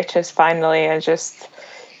those pitches finally, and just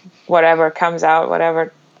whatever comes out,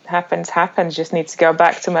 whatever happens. Just need to go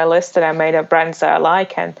back to my list that I made of brands that I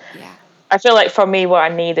like, and I feel like for me, what I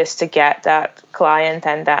need is to get that client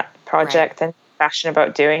and that project and passionate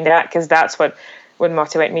about doing that, because that's what would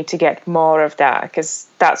motivate me to get more of that, because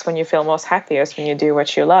that's when you feel most happiest, when you do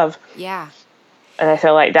what you love. Yeah. And I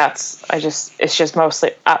feel like it's just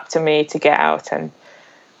mostly up to me to get out and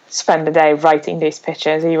spend the day writing these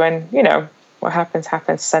pitches, even, what happens,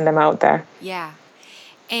 send them out there. Yeah.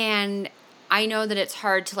 And I know that it's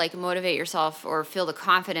hard to like motivate yourself or feel the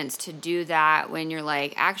confidence to do that when you're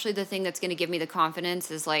like, actually the thing that's going to give me the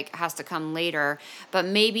confidence is like, has to come later, but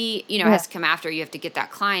maybe, has to come after you have to get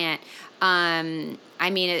that client. I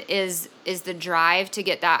mean, is the drive to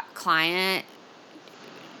get that client,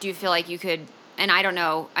 do you feel like you could, and I don't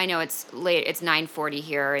know, I know it's late, it's 9:40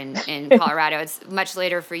 here in Colorado. It's much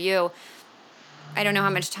later for you. I don't know how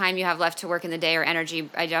much time you have left to work in the day or energy.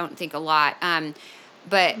 I don't think a lot.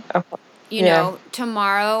 But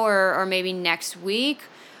tomorrow or maybe next week,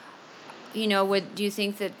 do you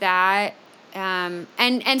think that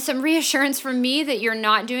and some reassurance from me that you're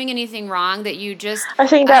not doing anything wrong, that you just, I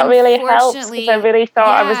think that really helps, because I really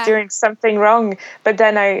thought I was doing something wrong, but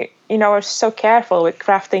then I was so careful with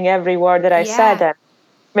crafting every word that I said and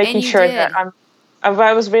making sure that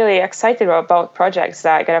I was really excited about projects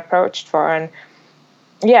that I get approached for. And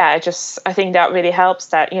I think that really helps,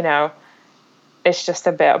 that it's just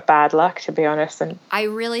a bit of bad luck, to be honest. And I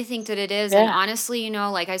really think that it is. Yeah. And honestly,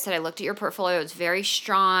 like I said, I looked at your portfolio. It's very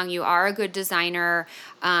strong. You are a good designer.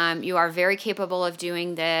 You are very capable of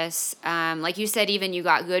doing this. Like you said, even you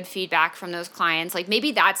got good feedback from those clients. Like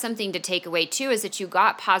maybe that's something to take away too, is that you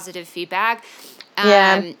got positive feedback.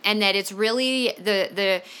 And that it's really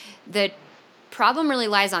the problem really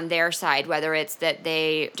lies on their side, whether it's that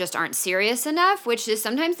they just aren't serious enough, which is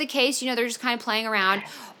sometimes the case, they're just kind of playing around,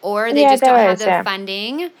 or they just don't have the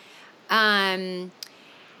funding. And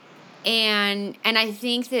I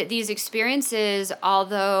think that these experiences,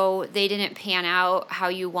 although they didn't pan out how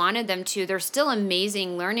you wanted them to, they're still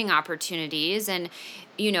amazing learning opportunities. And,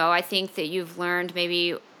 I think that you've learned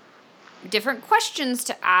maybe different questions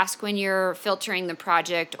to ask when you're filtering the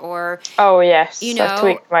project, or I've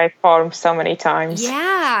tweaked my form so many times.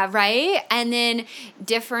 Right. And then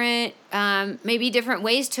different maybe different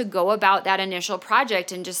ways to go about that initial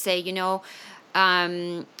project, and just say, because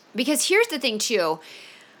here's the thing too,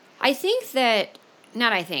 I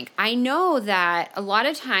know that a lot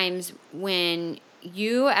of times when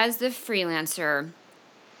you as the freelancer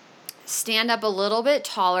stand up a little bit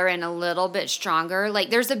taller and a little bit stronger, like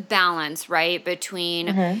there's a balance, right,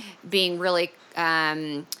 between being really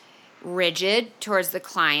rigid towards the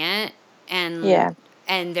client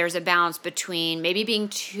and there's a balance between maybe being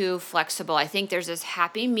too flexible. I think there's this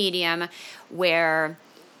happy medium where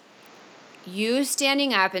you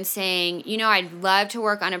standing up and saying, I'd love to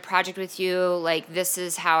work on a project with you, like this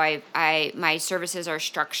is how I my services are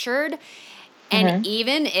structured, and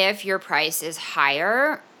even if your price is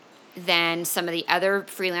higher than some of the other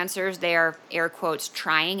freelancers they are, air quotes,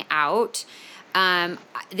 trying out,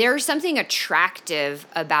 there's something attractive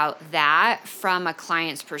about that from a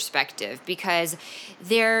client's perspective, because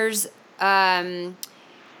there's and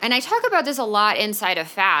I talk about this a lot inside of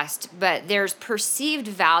FAST, but there's perceived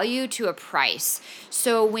value to a price.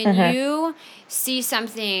 So when you see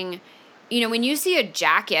something, when you see a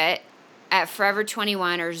jacket at Forever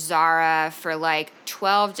 21 or Zara for like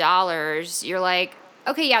 $12, you're like,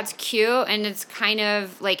 okay, yeah, it's cute, and it's kind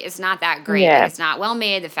of like, it's not that great. Like, it's not well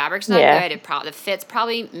made. The fabric's not good. The fit's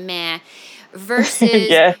probably meh.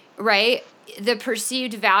 Versus, right, the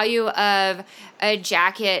perceived value of a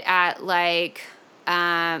jacket at like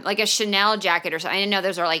a Chanel jacket or something. I know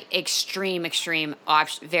those are like extreme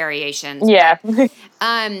variations. Yeah.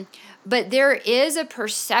 But there is a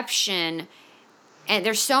perception. And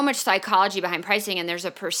there's so much psychology behind pricing, and there's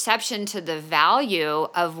a perception to the value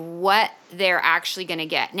of what they're actually going to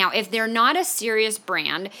get. Now, if they're not a serious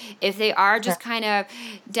brand, if they are just kind of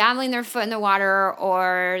dabbling their foot in the water,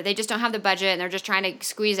 or they just don't have the budget and they're just trying to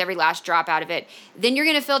squeeze every last drop out of it, then you're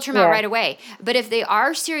going to filter them out right away. But if they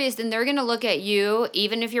are serious, then they're going to look at you,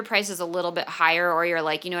 even if your price is a little bit higher, or you're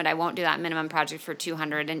like, I won't do that minimum project for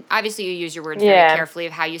 $200. And obviously you use your words very carefully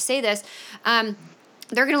of how you say this.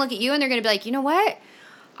 They're going to look at you and they're going to be like, you know what?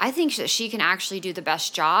 I think that she can actually do the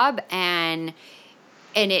best job, and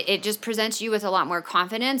it just presents you with a lot more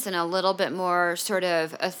confidence and a little bit more sort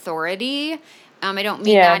of authority. I don't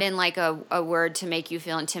mean that in like a word to make you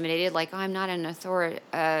feel intimidated, like, oh, I'm not an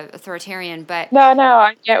authoritarian, but... No,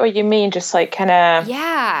 I get what you mean, just like kind of...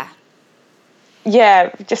 I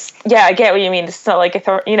get what you mean. It's not like,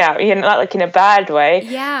 you're not like in a bad way,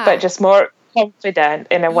 but just more confident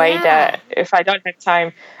in a way that if I don't have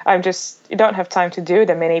time, you don't have time to do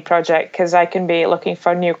the mini project because I can be looking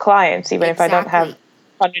for new clients, even if I don't have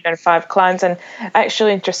 105 clients. And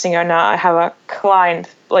actually, interesting or not, I have a client,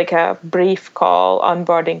 like a brief call,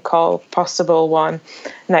 onboarding call, possible one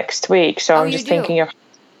next week. So I'm just thinking of,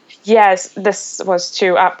 yes, this was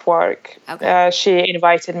to Upwork. Okay. She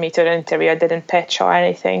invited me to the interview. I didn't pitch or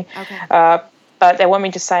anything. Okay. But they want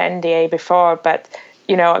me to sign NDA before, but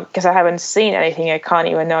because I haven't seen anything, I can't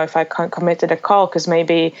even know if I can't commit to the call because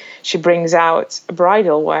maybe she brings out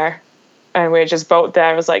bridal wear and we're just both there.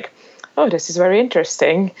 I was like, oh, this is very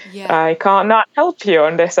interesting. Yeah. I can't not help you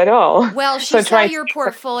on this at all. Well, she saw your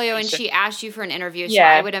portfolio and she asked you for an interview, so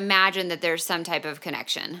I would imagine that there's some type of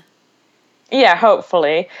connection. Yeah,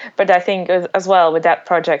 hopefully. But I think as well with that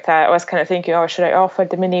project, I was kind of thinking, oh, should I offer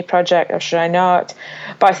the mini project or should I not?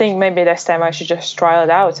 But I think maybe this time I should just trial it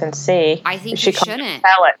out and see. I think if she you shouldn't.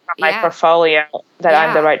 Tell it from my portfolio that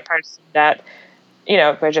I'm the right person, that,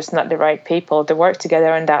 we're just not the right people to work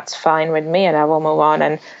together, and that's fine with me, and I will move on.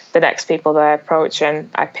 And the next people that I approach and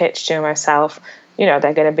I pitch to myself, they're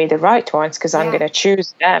going to be the right ones because I'm going to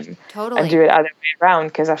choose them and do it other way around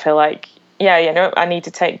because I feel like, I need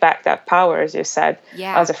to take back that power, as you said,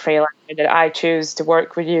 as a freelancer, that I choose to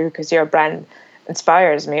work with you because your brand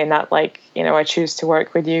inspires me and not like, I choose to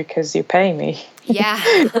work with you because you pay me. Yeah.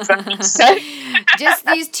 Just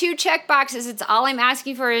these 2 check boxes. It's all I'm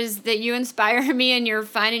asking for is that you inspire me and you're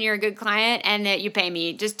fun and you're a good client and that you pay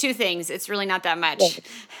me. Just 2 things. It's really not that much.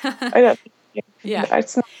 Yeah.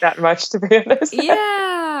 It's not that much, to be honest.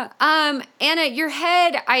 Yeah. Anna, your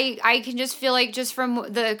head, I can just feel like just from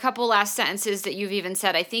the couple last sentences that you've even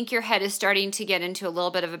said, I think your head is starting to get into a little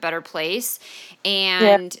bit of a better place.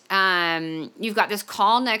 And you've got this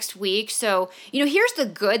call next week. So, here's the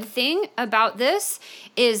good thing about this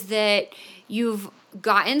is that you've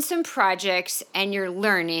gotten some projects and you're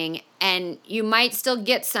learning, and you might still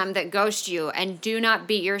get some that ghost you, and do not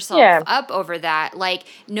beat yourself up over that. Like,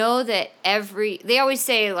 know that they always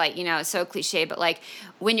say, like, it's so cliche, but like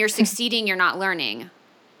when you're succeeding, you're not learning.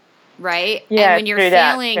 Right? Yeah, and when you're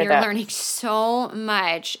failing, you're learning so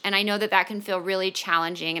much. And I know that can feel really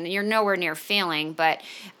challenging, and you're nowhere near failing, but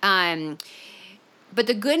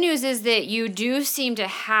the good news is that you do seem to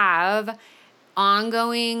have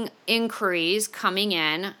ongoing inquiries coming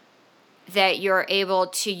in that you're able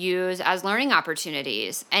to use as learning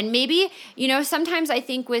opportunities. And maybe, sometimes I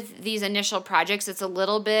think with these initial projects, it's a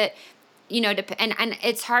little bit, and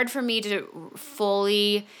it's hard for me to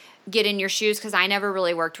fully get in your shoes because I never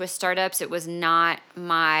really worked with startups. It was not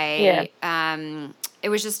my, it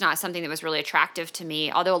was just not something that was really attractive to me.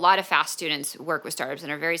 Although a lot of FAST students work with startups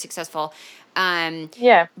and are very successful.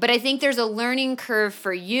 But I think there's a learning curve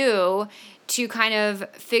for you to kind of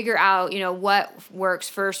figure out, what works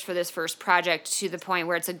first for this first project to the point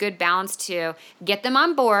where it's a good balance to get them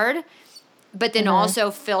on board, but then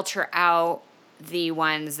also filter out the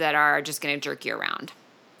ones that are just going to jerk you around.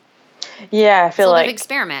 Yeah, I feel like it's a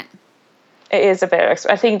experiment. It is a bit of,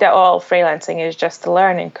 I think that all freelancing is just a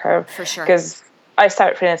learning curve. For sure. Because I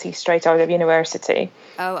started freelancing straight out of university.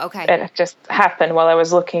 Oh, okay. And it just happened while I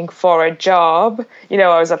was looking for a job.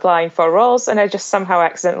 I was applying for roles and I just somehow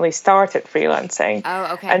accidentally started freelancing.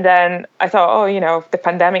 Oh, okay. And then I thought, the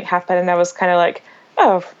pandemic happened and I was kind of like,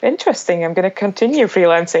 oh, interesting. I'm going to continue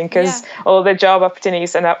freelancing because all the job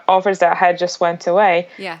opportunities and offers that I had just went away.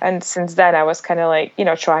 Yeah. And since then I was kind of like,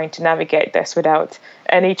 trying to navigate this without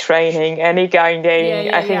any training, any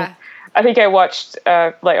guiding. I think I watched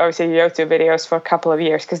obviously YouTube videos for a couple of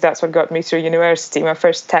years because that's what got me through university. My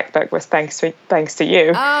first tech bug was thanks to you.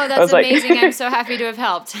 Oh, that's amazing. I'm so happy to have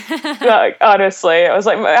helped. Honestly, I was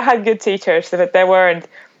like, I had good teachers, but they weren't,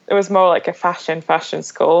 it was more like a fashion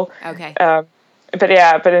school. Okay.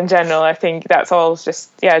 But in general, I think that's all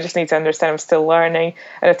just, I just need to understand I'm still learning.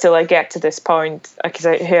 And until I get to this point, because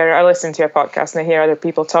I listen to your podcast and I hear other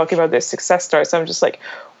people talking about their success stories. So I'm just like,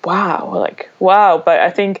 wow. But I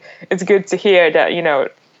think it's good to hear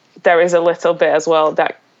that, there is a little bit as well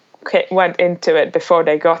that went into it before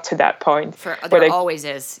they got to that point. There always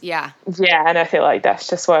is, yeah. Yeah, and I feel like that's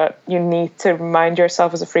just what you need to remind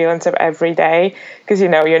yourself as a freelancer every day, because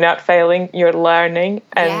you're not failing, you're learning,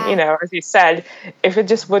 and as you said, if it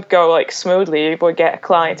just would go like smoothly, you would get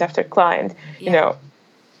client after client. You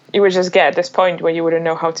would just get at this point where you wouldn't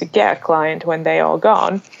know how to get a client when they all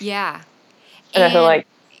gone. Yeah, and I feel like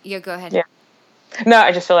go ahead. Yeah. No,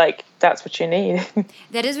 I just feel like that's what you need.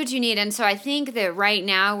 That is what you need. And so I think that right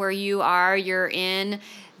now where you are, you're in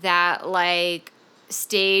that like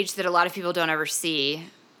stage that a lot of people don't ever see,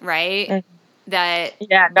 right? that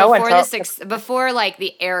Yeah, no one talks before like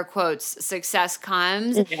the air quotes success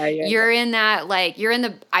comes, you're in that, like, you're in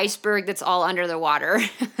the iceberg that's all under the water.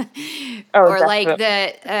 Oh, Or like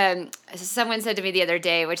definitely. someone said to me the other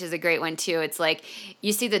day, which is a great one too, it's like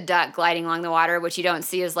you see the duck gliding along the water, what you don't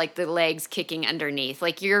see is like the legs kicking underneath.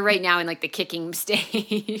 Like you're right now in like the kicking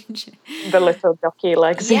stage. The little ducky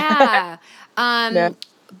legs. Yeah. Yeah.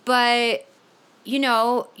 But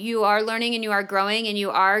you are learning and you are growing and you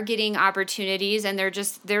are getting opportunities, and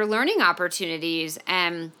they're learning opportunities.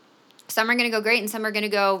 And some are going to go great and some are going to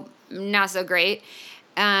go not so great.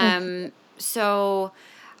 So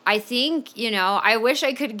I think, I wish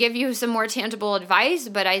I could give you some more tangible advice,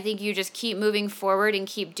 but I think you just keep moving forward and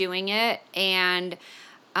keep doing it. And,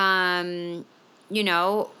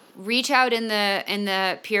 reach out in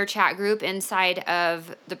the peer chat group inside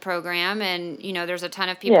of the program. And, there's a ton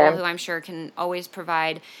of people who I'm sure can always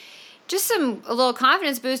provide just a little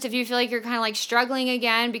confidence boost if you feel like you're kind of like struggling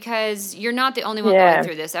again, because you're not the only one going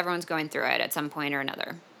through this. Everyone's going through it at some point or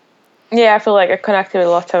another. Yeah, I feel like I connected with a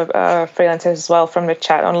lot of freelancers as well from the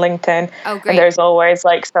chat on LinkedIn. Oh, great. And there's always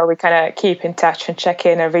so we kind of keep in touch and check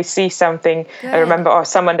in. If we see something, Good. I remember,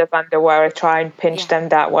 someone does underwear, I try and pinch them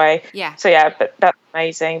that way. Yeah. So yeah, but that's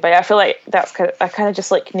amazing. But I feel like I kind of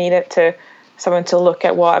just needed someone to look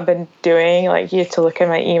at what I've been doing, like you to look at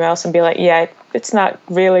my emails and be like, yeah, it's not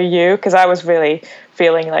really you, because I was really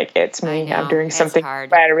feeling like it's me. I'm doing something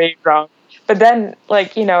very wrong. But then, I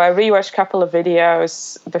rewatched a couple of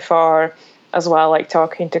videos before as well, like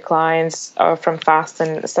talking to clients from Fast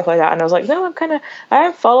and stuff like that. And I was like, no, I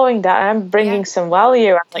am following that. I'm bringing some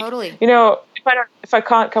value. I'm totally. If I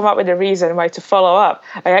can't come up with a reason why to follow up,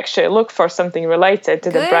 I actually look for something related to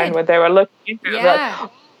the brand what they were looking into. Yeah.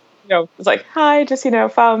 It's like, hi, just,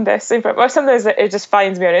 found this. Or sometimes it just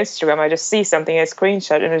finds me on Instagram. I just see something, a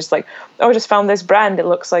screenshot, and it's like, oh, I just found this brand. It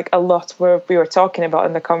looks like a lot where we were talking about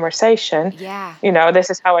in the conversation. Yeah. This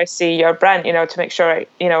is how I see your brand, to make sure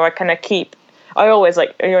I kind of keep. I always I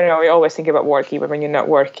always think about work even when you're not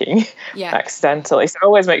working accidentally. So I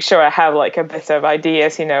always make sure I have a bit of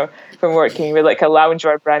ideas, from working with a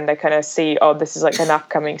loungewear brand. I kind of see, oh, this is an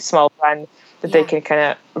upcoming small brand that they can kind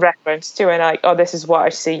of reference to, and oh, this is what I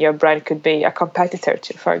see your brand could be a competitor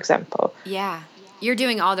to, for example. Yeah, you're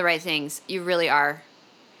doing all the right things. You really are.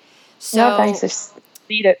 So no, thanks. I just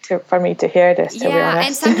needed for me to hear this. To be honest.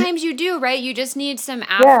 And sometimes you do, right? You just need some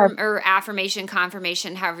affirmation,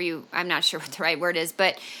 confirmation, however I'm not sure what the right word is,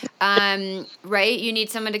 but right? You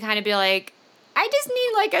need someone to kind of be like, I just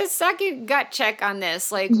need a second gut check on this.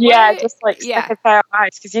 Second pair of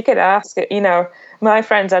eyes, because you could ask it. My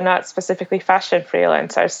friends are not specifically fashion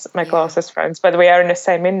freelancers, my closest friends, but we are in the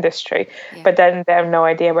same industry. Yeah. But then they have no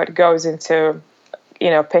idea what goes into,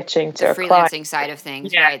 pitching to the a freelancing client. Side of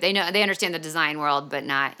things, right? They understand the design world, but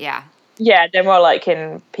not, Yeah, they're more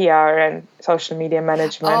in PR and social media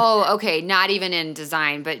management. Oh, okay, not even in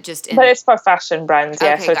design, but just in. But it's for fashion brands,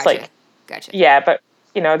 Okay, so it's gotcha. Yeah, but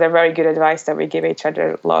they're very good advice that we give each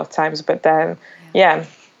other a lot of times. But then,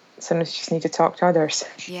 sometimes you just need to talk to others.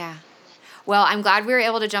 Yeah. Well, I'm glad we were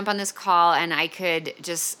able to jump on this call and I could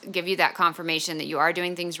just give you that confirmation that you are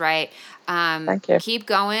doing things right. Thank you. Keep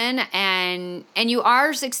going, and you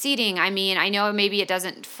are succeeding. I mean, I know maybe it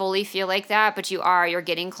doesn't fully feel like that, but you're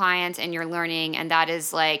getting clients and you're learning, and that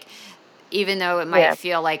is even though it might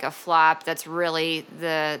feel like a flop, that's really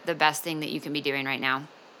the best thing that you can be doing right now.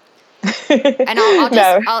 And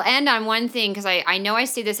I'll end on one thing, because I know I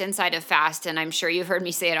say this inside of Fast, and I'm sure you've heard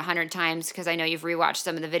me say it 100 times because I know you've rewatched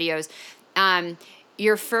some of the videos.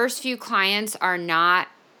 Your first few clients are not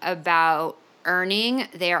about earning,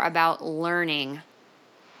 they're about learning.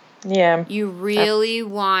 Yeah. You really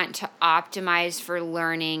want to optimize for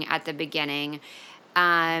learning at the beginning.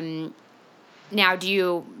 Now, do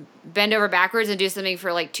you bend over backwards and do something for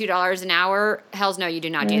 $2 an hour? Hells no, you do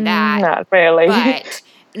not do that. Not really. But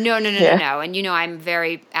no. And I'm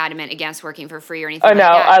very adamant against working for free or anything like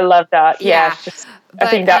that. I love that. Yeah. I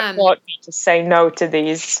think that taught me to say no to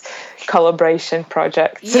these collaboration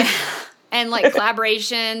projects. Yeah. And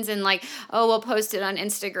collaborations and we'll post it on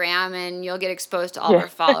Instagram and you'll get exposed to all our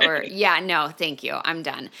followers. Yeah, no, thank you. I'm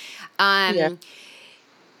done.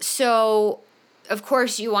 So of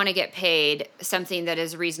course you want to get paid something that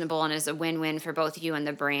is reasonable and is a win-win for both you and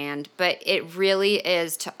the brand, but it really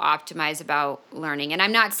is to optimize about learning. And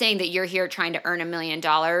I'm not saying that you're here trying to earn $1 million.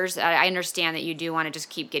 I understand that you do want to just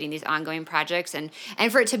keep getting these ongoing projects and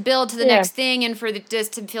for it to build to the next thing, and for this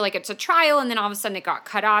to feel like it's a trial, and then all of a sudden it got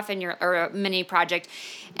cut off or a mini project.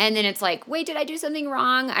 And then it's like, wait, did I do something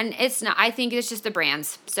wrong? And it's not. I think it's just the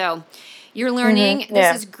brands. So you're learning.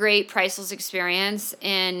 This is great, priceless experience.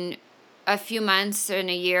 And a few months in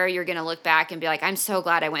a year, you're going to look back and be like, I'm so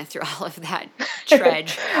glad I went through all of that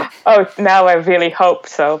trudge. Oh, now I really hope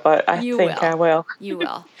so, but I think I will. You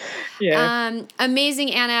will. Yeah.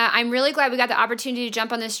 Amazing, Anna. I'm really glad we got the opportunity to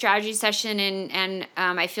jump on this strategy session, and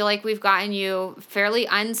I feel like we've gotten you fairly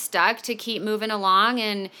unstuck to keep moving along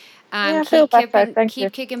and I feel better. Thank you.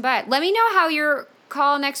 keep kicking butt. Let me know how your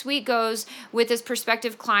call next week goes with this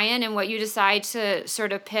prospective client and what you decide to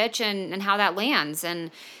sort of pitch and how that lands.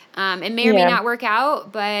 And it may or may not work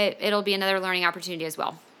out, but it'll be another learning opportunity as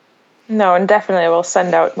well. No, and definitely I will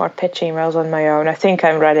send out more pitch emails on my own. I think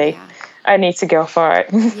I'm ready. Yeah. I need to go for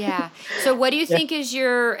it. Yeah. So what do you think is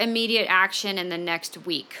your immediate action in the next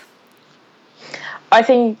week? I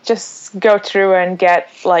think just go through and get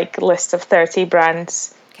like a list of 30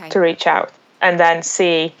 brands to reach out, and then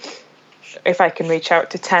see if I can reach out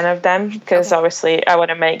to 10 of them, because obviously I want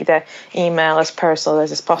to make the email as personal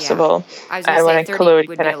as possible. Yeah. I was going to say 30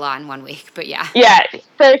 would be a lot in 1 week, but yeah. Yeah,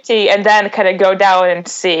 30, and then kind of go down and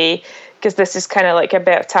see, because this is kind of like a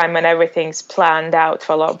bit of time when everything's planned out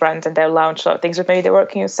for a lot of brands and they'll launch a lot of things, or maybe they're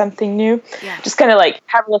working on something new. Yeah. Just kind of like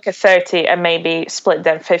have a look at 30 and maybe split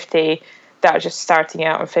them 50 that are just starting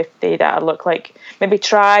out and 50 that look like maybe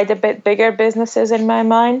try the bit bigger businesses in my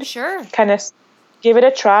mind. Sure. Kind of give it a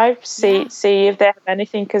try, see if they have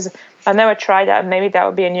anything, because I've never tried that, and maybe that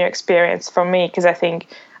would be a new experience for me, because I think,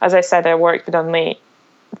 as I said, I worked with only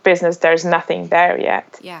business, there's nothing there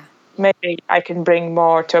yet. Yeah. Maybe I can bring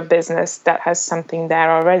more to a business that has something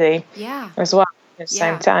there already. Yeah. As well at the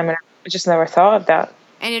same time, and I just never thought of that.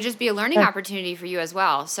 And it'd just be a learning opportunity for you as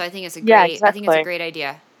well. So I think it's a great I think it's a great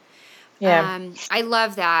idea. Yeah. I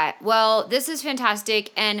love that. Well, this is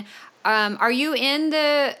fantastic. And are you in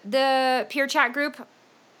the peer chat group?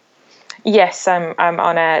 Yes, I'm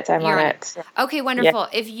on it. I'm on it. Okay, wonderful.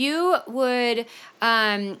 Yeah. If you would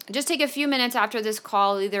just take a few minutes after this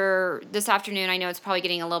call, either this afternoon, I know it's probably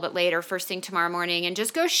getting a little bit late, or first thing tomorrow morning, and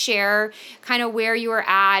just go share kind of where you were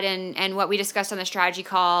at and what we discussed on the strategy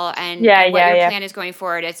call and what your plan is going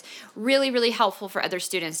forward. It's really, really helpful for other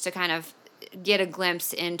students to kind of get a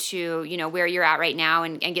glimpse into, where you're at right now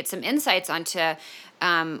and get some insights onto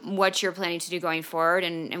what you're planning to do going forward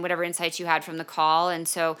and whatever insights you had from the call. And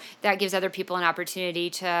so that gives other people an opportunity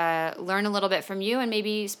to learn a little bit from you and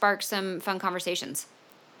maybe spark some fun conversations.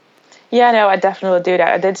 Yeah, no, I definitely will do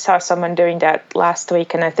that. I did saw someone doing that last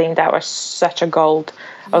week, and I think that was such a gold.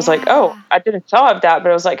 I was like, oh, I didn't thought of that, but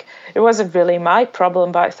I was like, it wasn't really my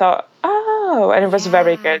problem, but I thought, and it was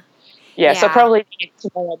very good. Yeah, so probably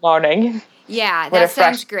tomorrow morning. Yeah, that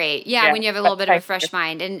sounds great. Yeah, when you have a little bit of a fresh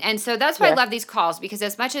mind. And so that's why I love these calls, because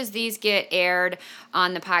as much as these get aired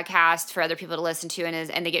on the podcast for other people to listen to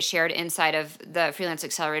and they get shared inside of the Freelance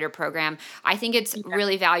Accelerator program, I think it's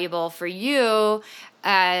really valuable for you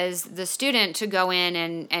as the student to go in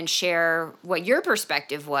and share what your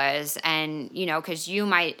perspective was, and because you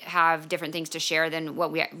might have different things to share than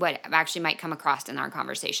what actually might come across in our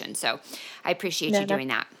conversation. So I appreciate you doing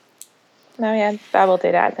that. No, I will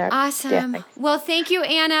do that. Awesome. Well, thank you,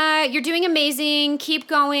 Anna. You're doing amazing. Keep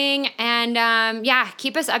going. And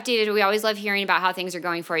keep us updated. We always love hearing about how things are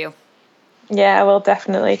going for you. Yeah, I will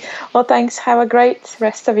definitely. Well, thanks. Have a great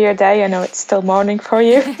rest of your day. I know it's still morning for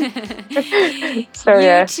you. So,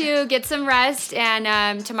 you too. Get some rest.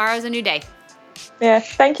 And tomorrow's a new day. Yeah.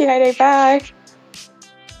 Thank you, Heidi. Bye.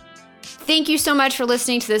 Thank you so much for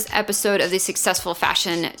listening to this episode of the Successful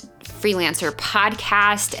Fashion Freelancer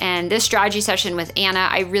podcast and this strategy session with Anna.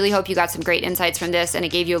 I really hope you got some great insights from this, and it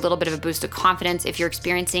gave you a little bit of a boost of confidence if you're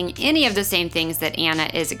experiencing any of the same things that Anna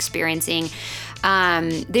is experiencing.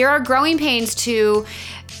 There are growing pains to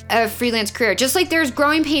a freelance career, just like there's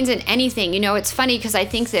growing pains in anything. It's funny because I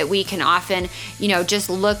think that we can often, just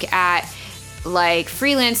look at like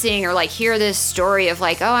freelancing or like hear this story of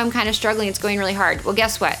like, oh, I'm kind of struggling, it's going really hard. Well,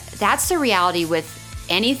 guess what? That's the reality with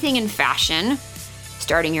anything in fashion.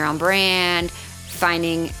 Starting your own brand,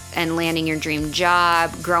 finding and landing your dream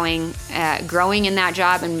job, growing in that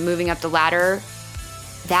job and moving up the ladder,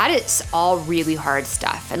 that is all really hard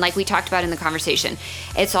stuff. And like we talked about in the conversation,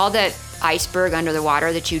 it's all that iceberg under the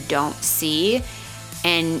water that you don't see.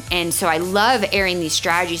 And so I love airing these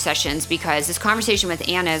strategy sessions because this conversation with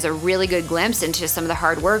Anna is a really good glimpse into some of the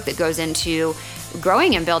hard work that goes into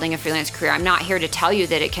growing and building a freelance career. I'm not here to tell you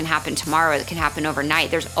that it can happen tomorrow, it can happen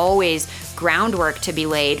overnight. There's always groundwork to be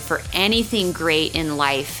laid for anything great in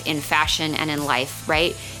life, in fashion and in life,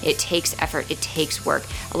 right? It takes effort, it takes work.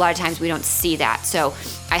 A lot of times we don't see that. So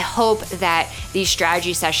I hope that these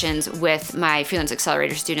strategy sessions with my Freelance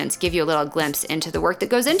Accelerator students give you a little glimpse into the work that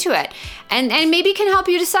goes into it, and maybe can help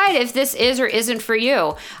you decide if this is or isn't for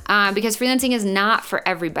you, because freelancing is not for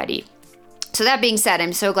everybody. So that being said,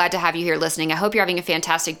 I'm so glad to have you here listening. I hope you're having a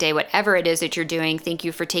fantastic day, whatever it is that you're doing. Thank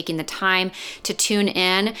you for taking the time to tune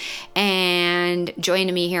in and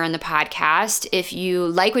join me here on the podcast. If you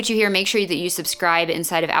like what you hear, make sure that you subscribe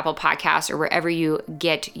inside of Apple Podcasts or wherever you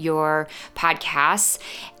get your podcasts.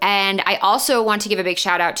 And I also want to give a big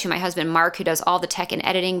shout out to my husband, Mark, who does all the tech and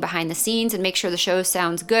editing behind the scenes and make sure the show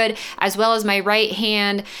sounds good, as well as my right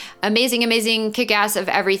hand, amazing kick-ass of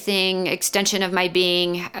everything, extension of my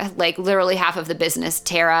being, like literally half of the business,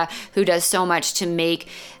 Tara, who does so much to make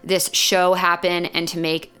this show happen and to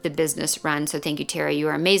make the business run. So thank you, Tara. You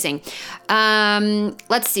are amazing.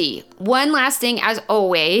 Let's see. One last thing, as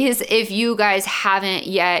always, if you guys haven't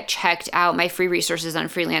yet checked out my free resources on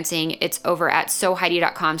freelancing, it's over at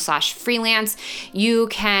soheidi.com/freelance. You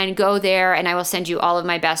can go there and I will send you all of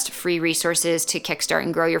my best free resources to kickstart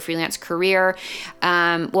and grow your freelance career.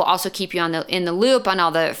 We'll also keep you in the loop on all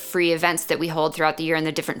the free events that we hold throughout the year and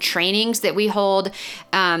the different trainings that we hold.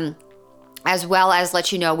 As well as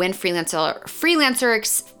let you know when I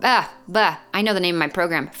know the name of my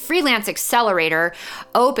program, Freelance Accelerator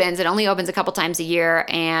opens. It only opens a couple times a year,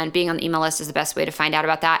 and being on the email list is the best way to find out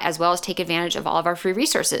about that, as well as take advantage of all of our free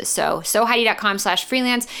resources. So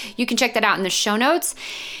soheidi.com/freelance. You can check that out in the show notes.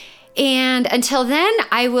 And until then,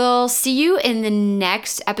 I will see you in the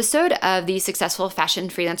next episode of the Successful Fashion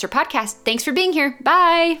Freelancer podcast. Thanks for being here.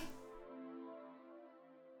 Bye.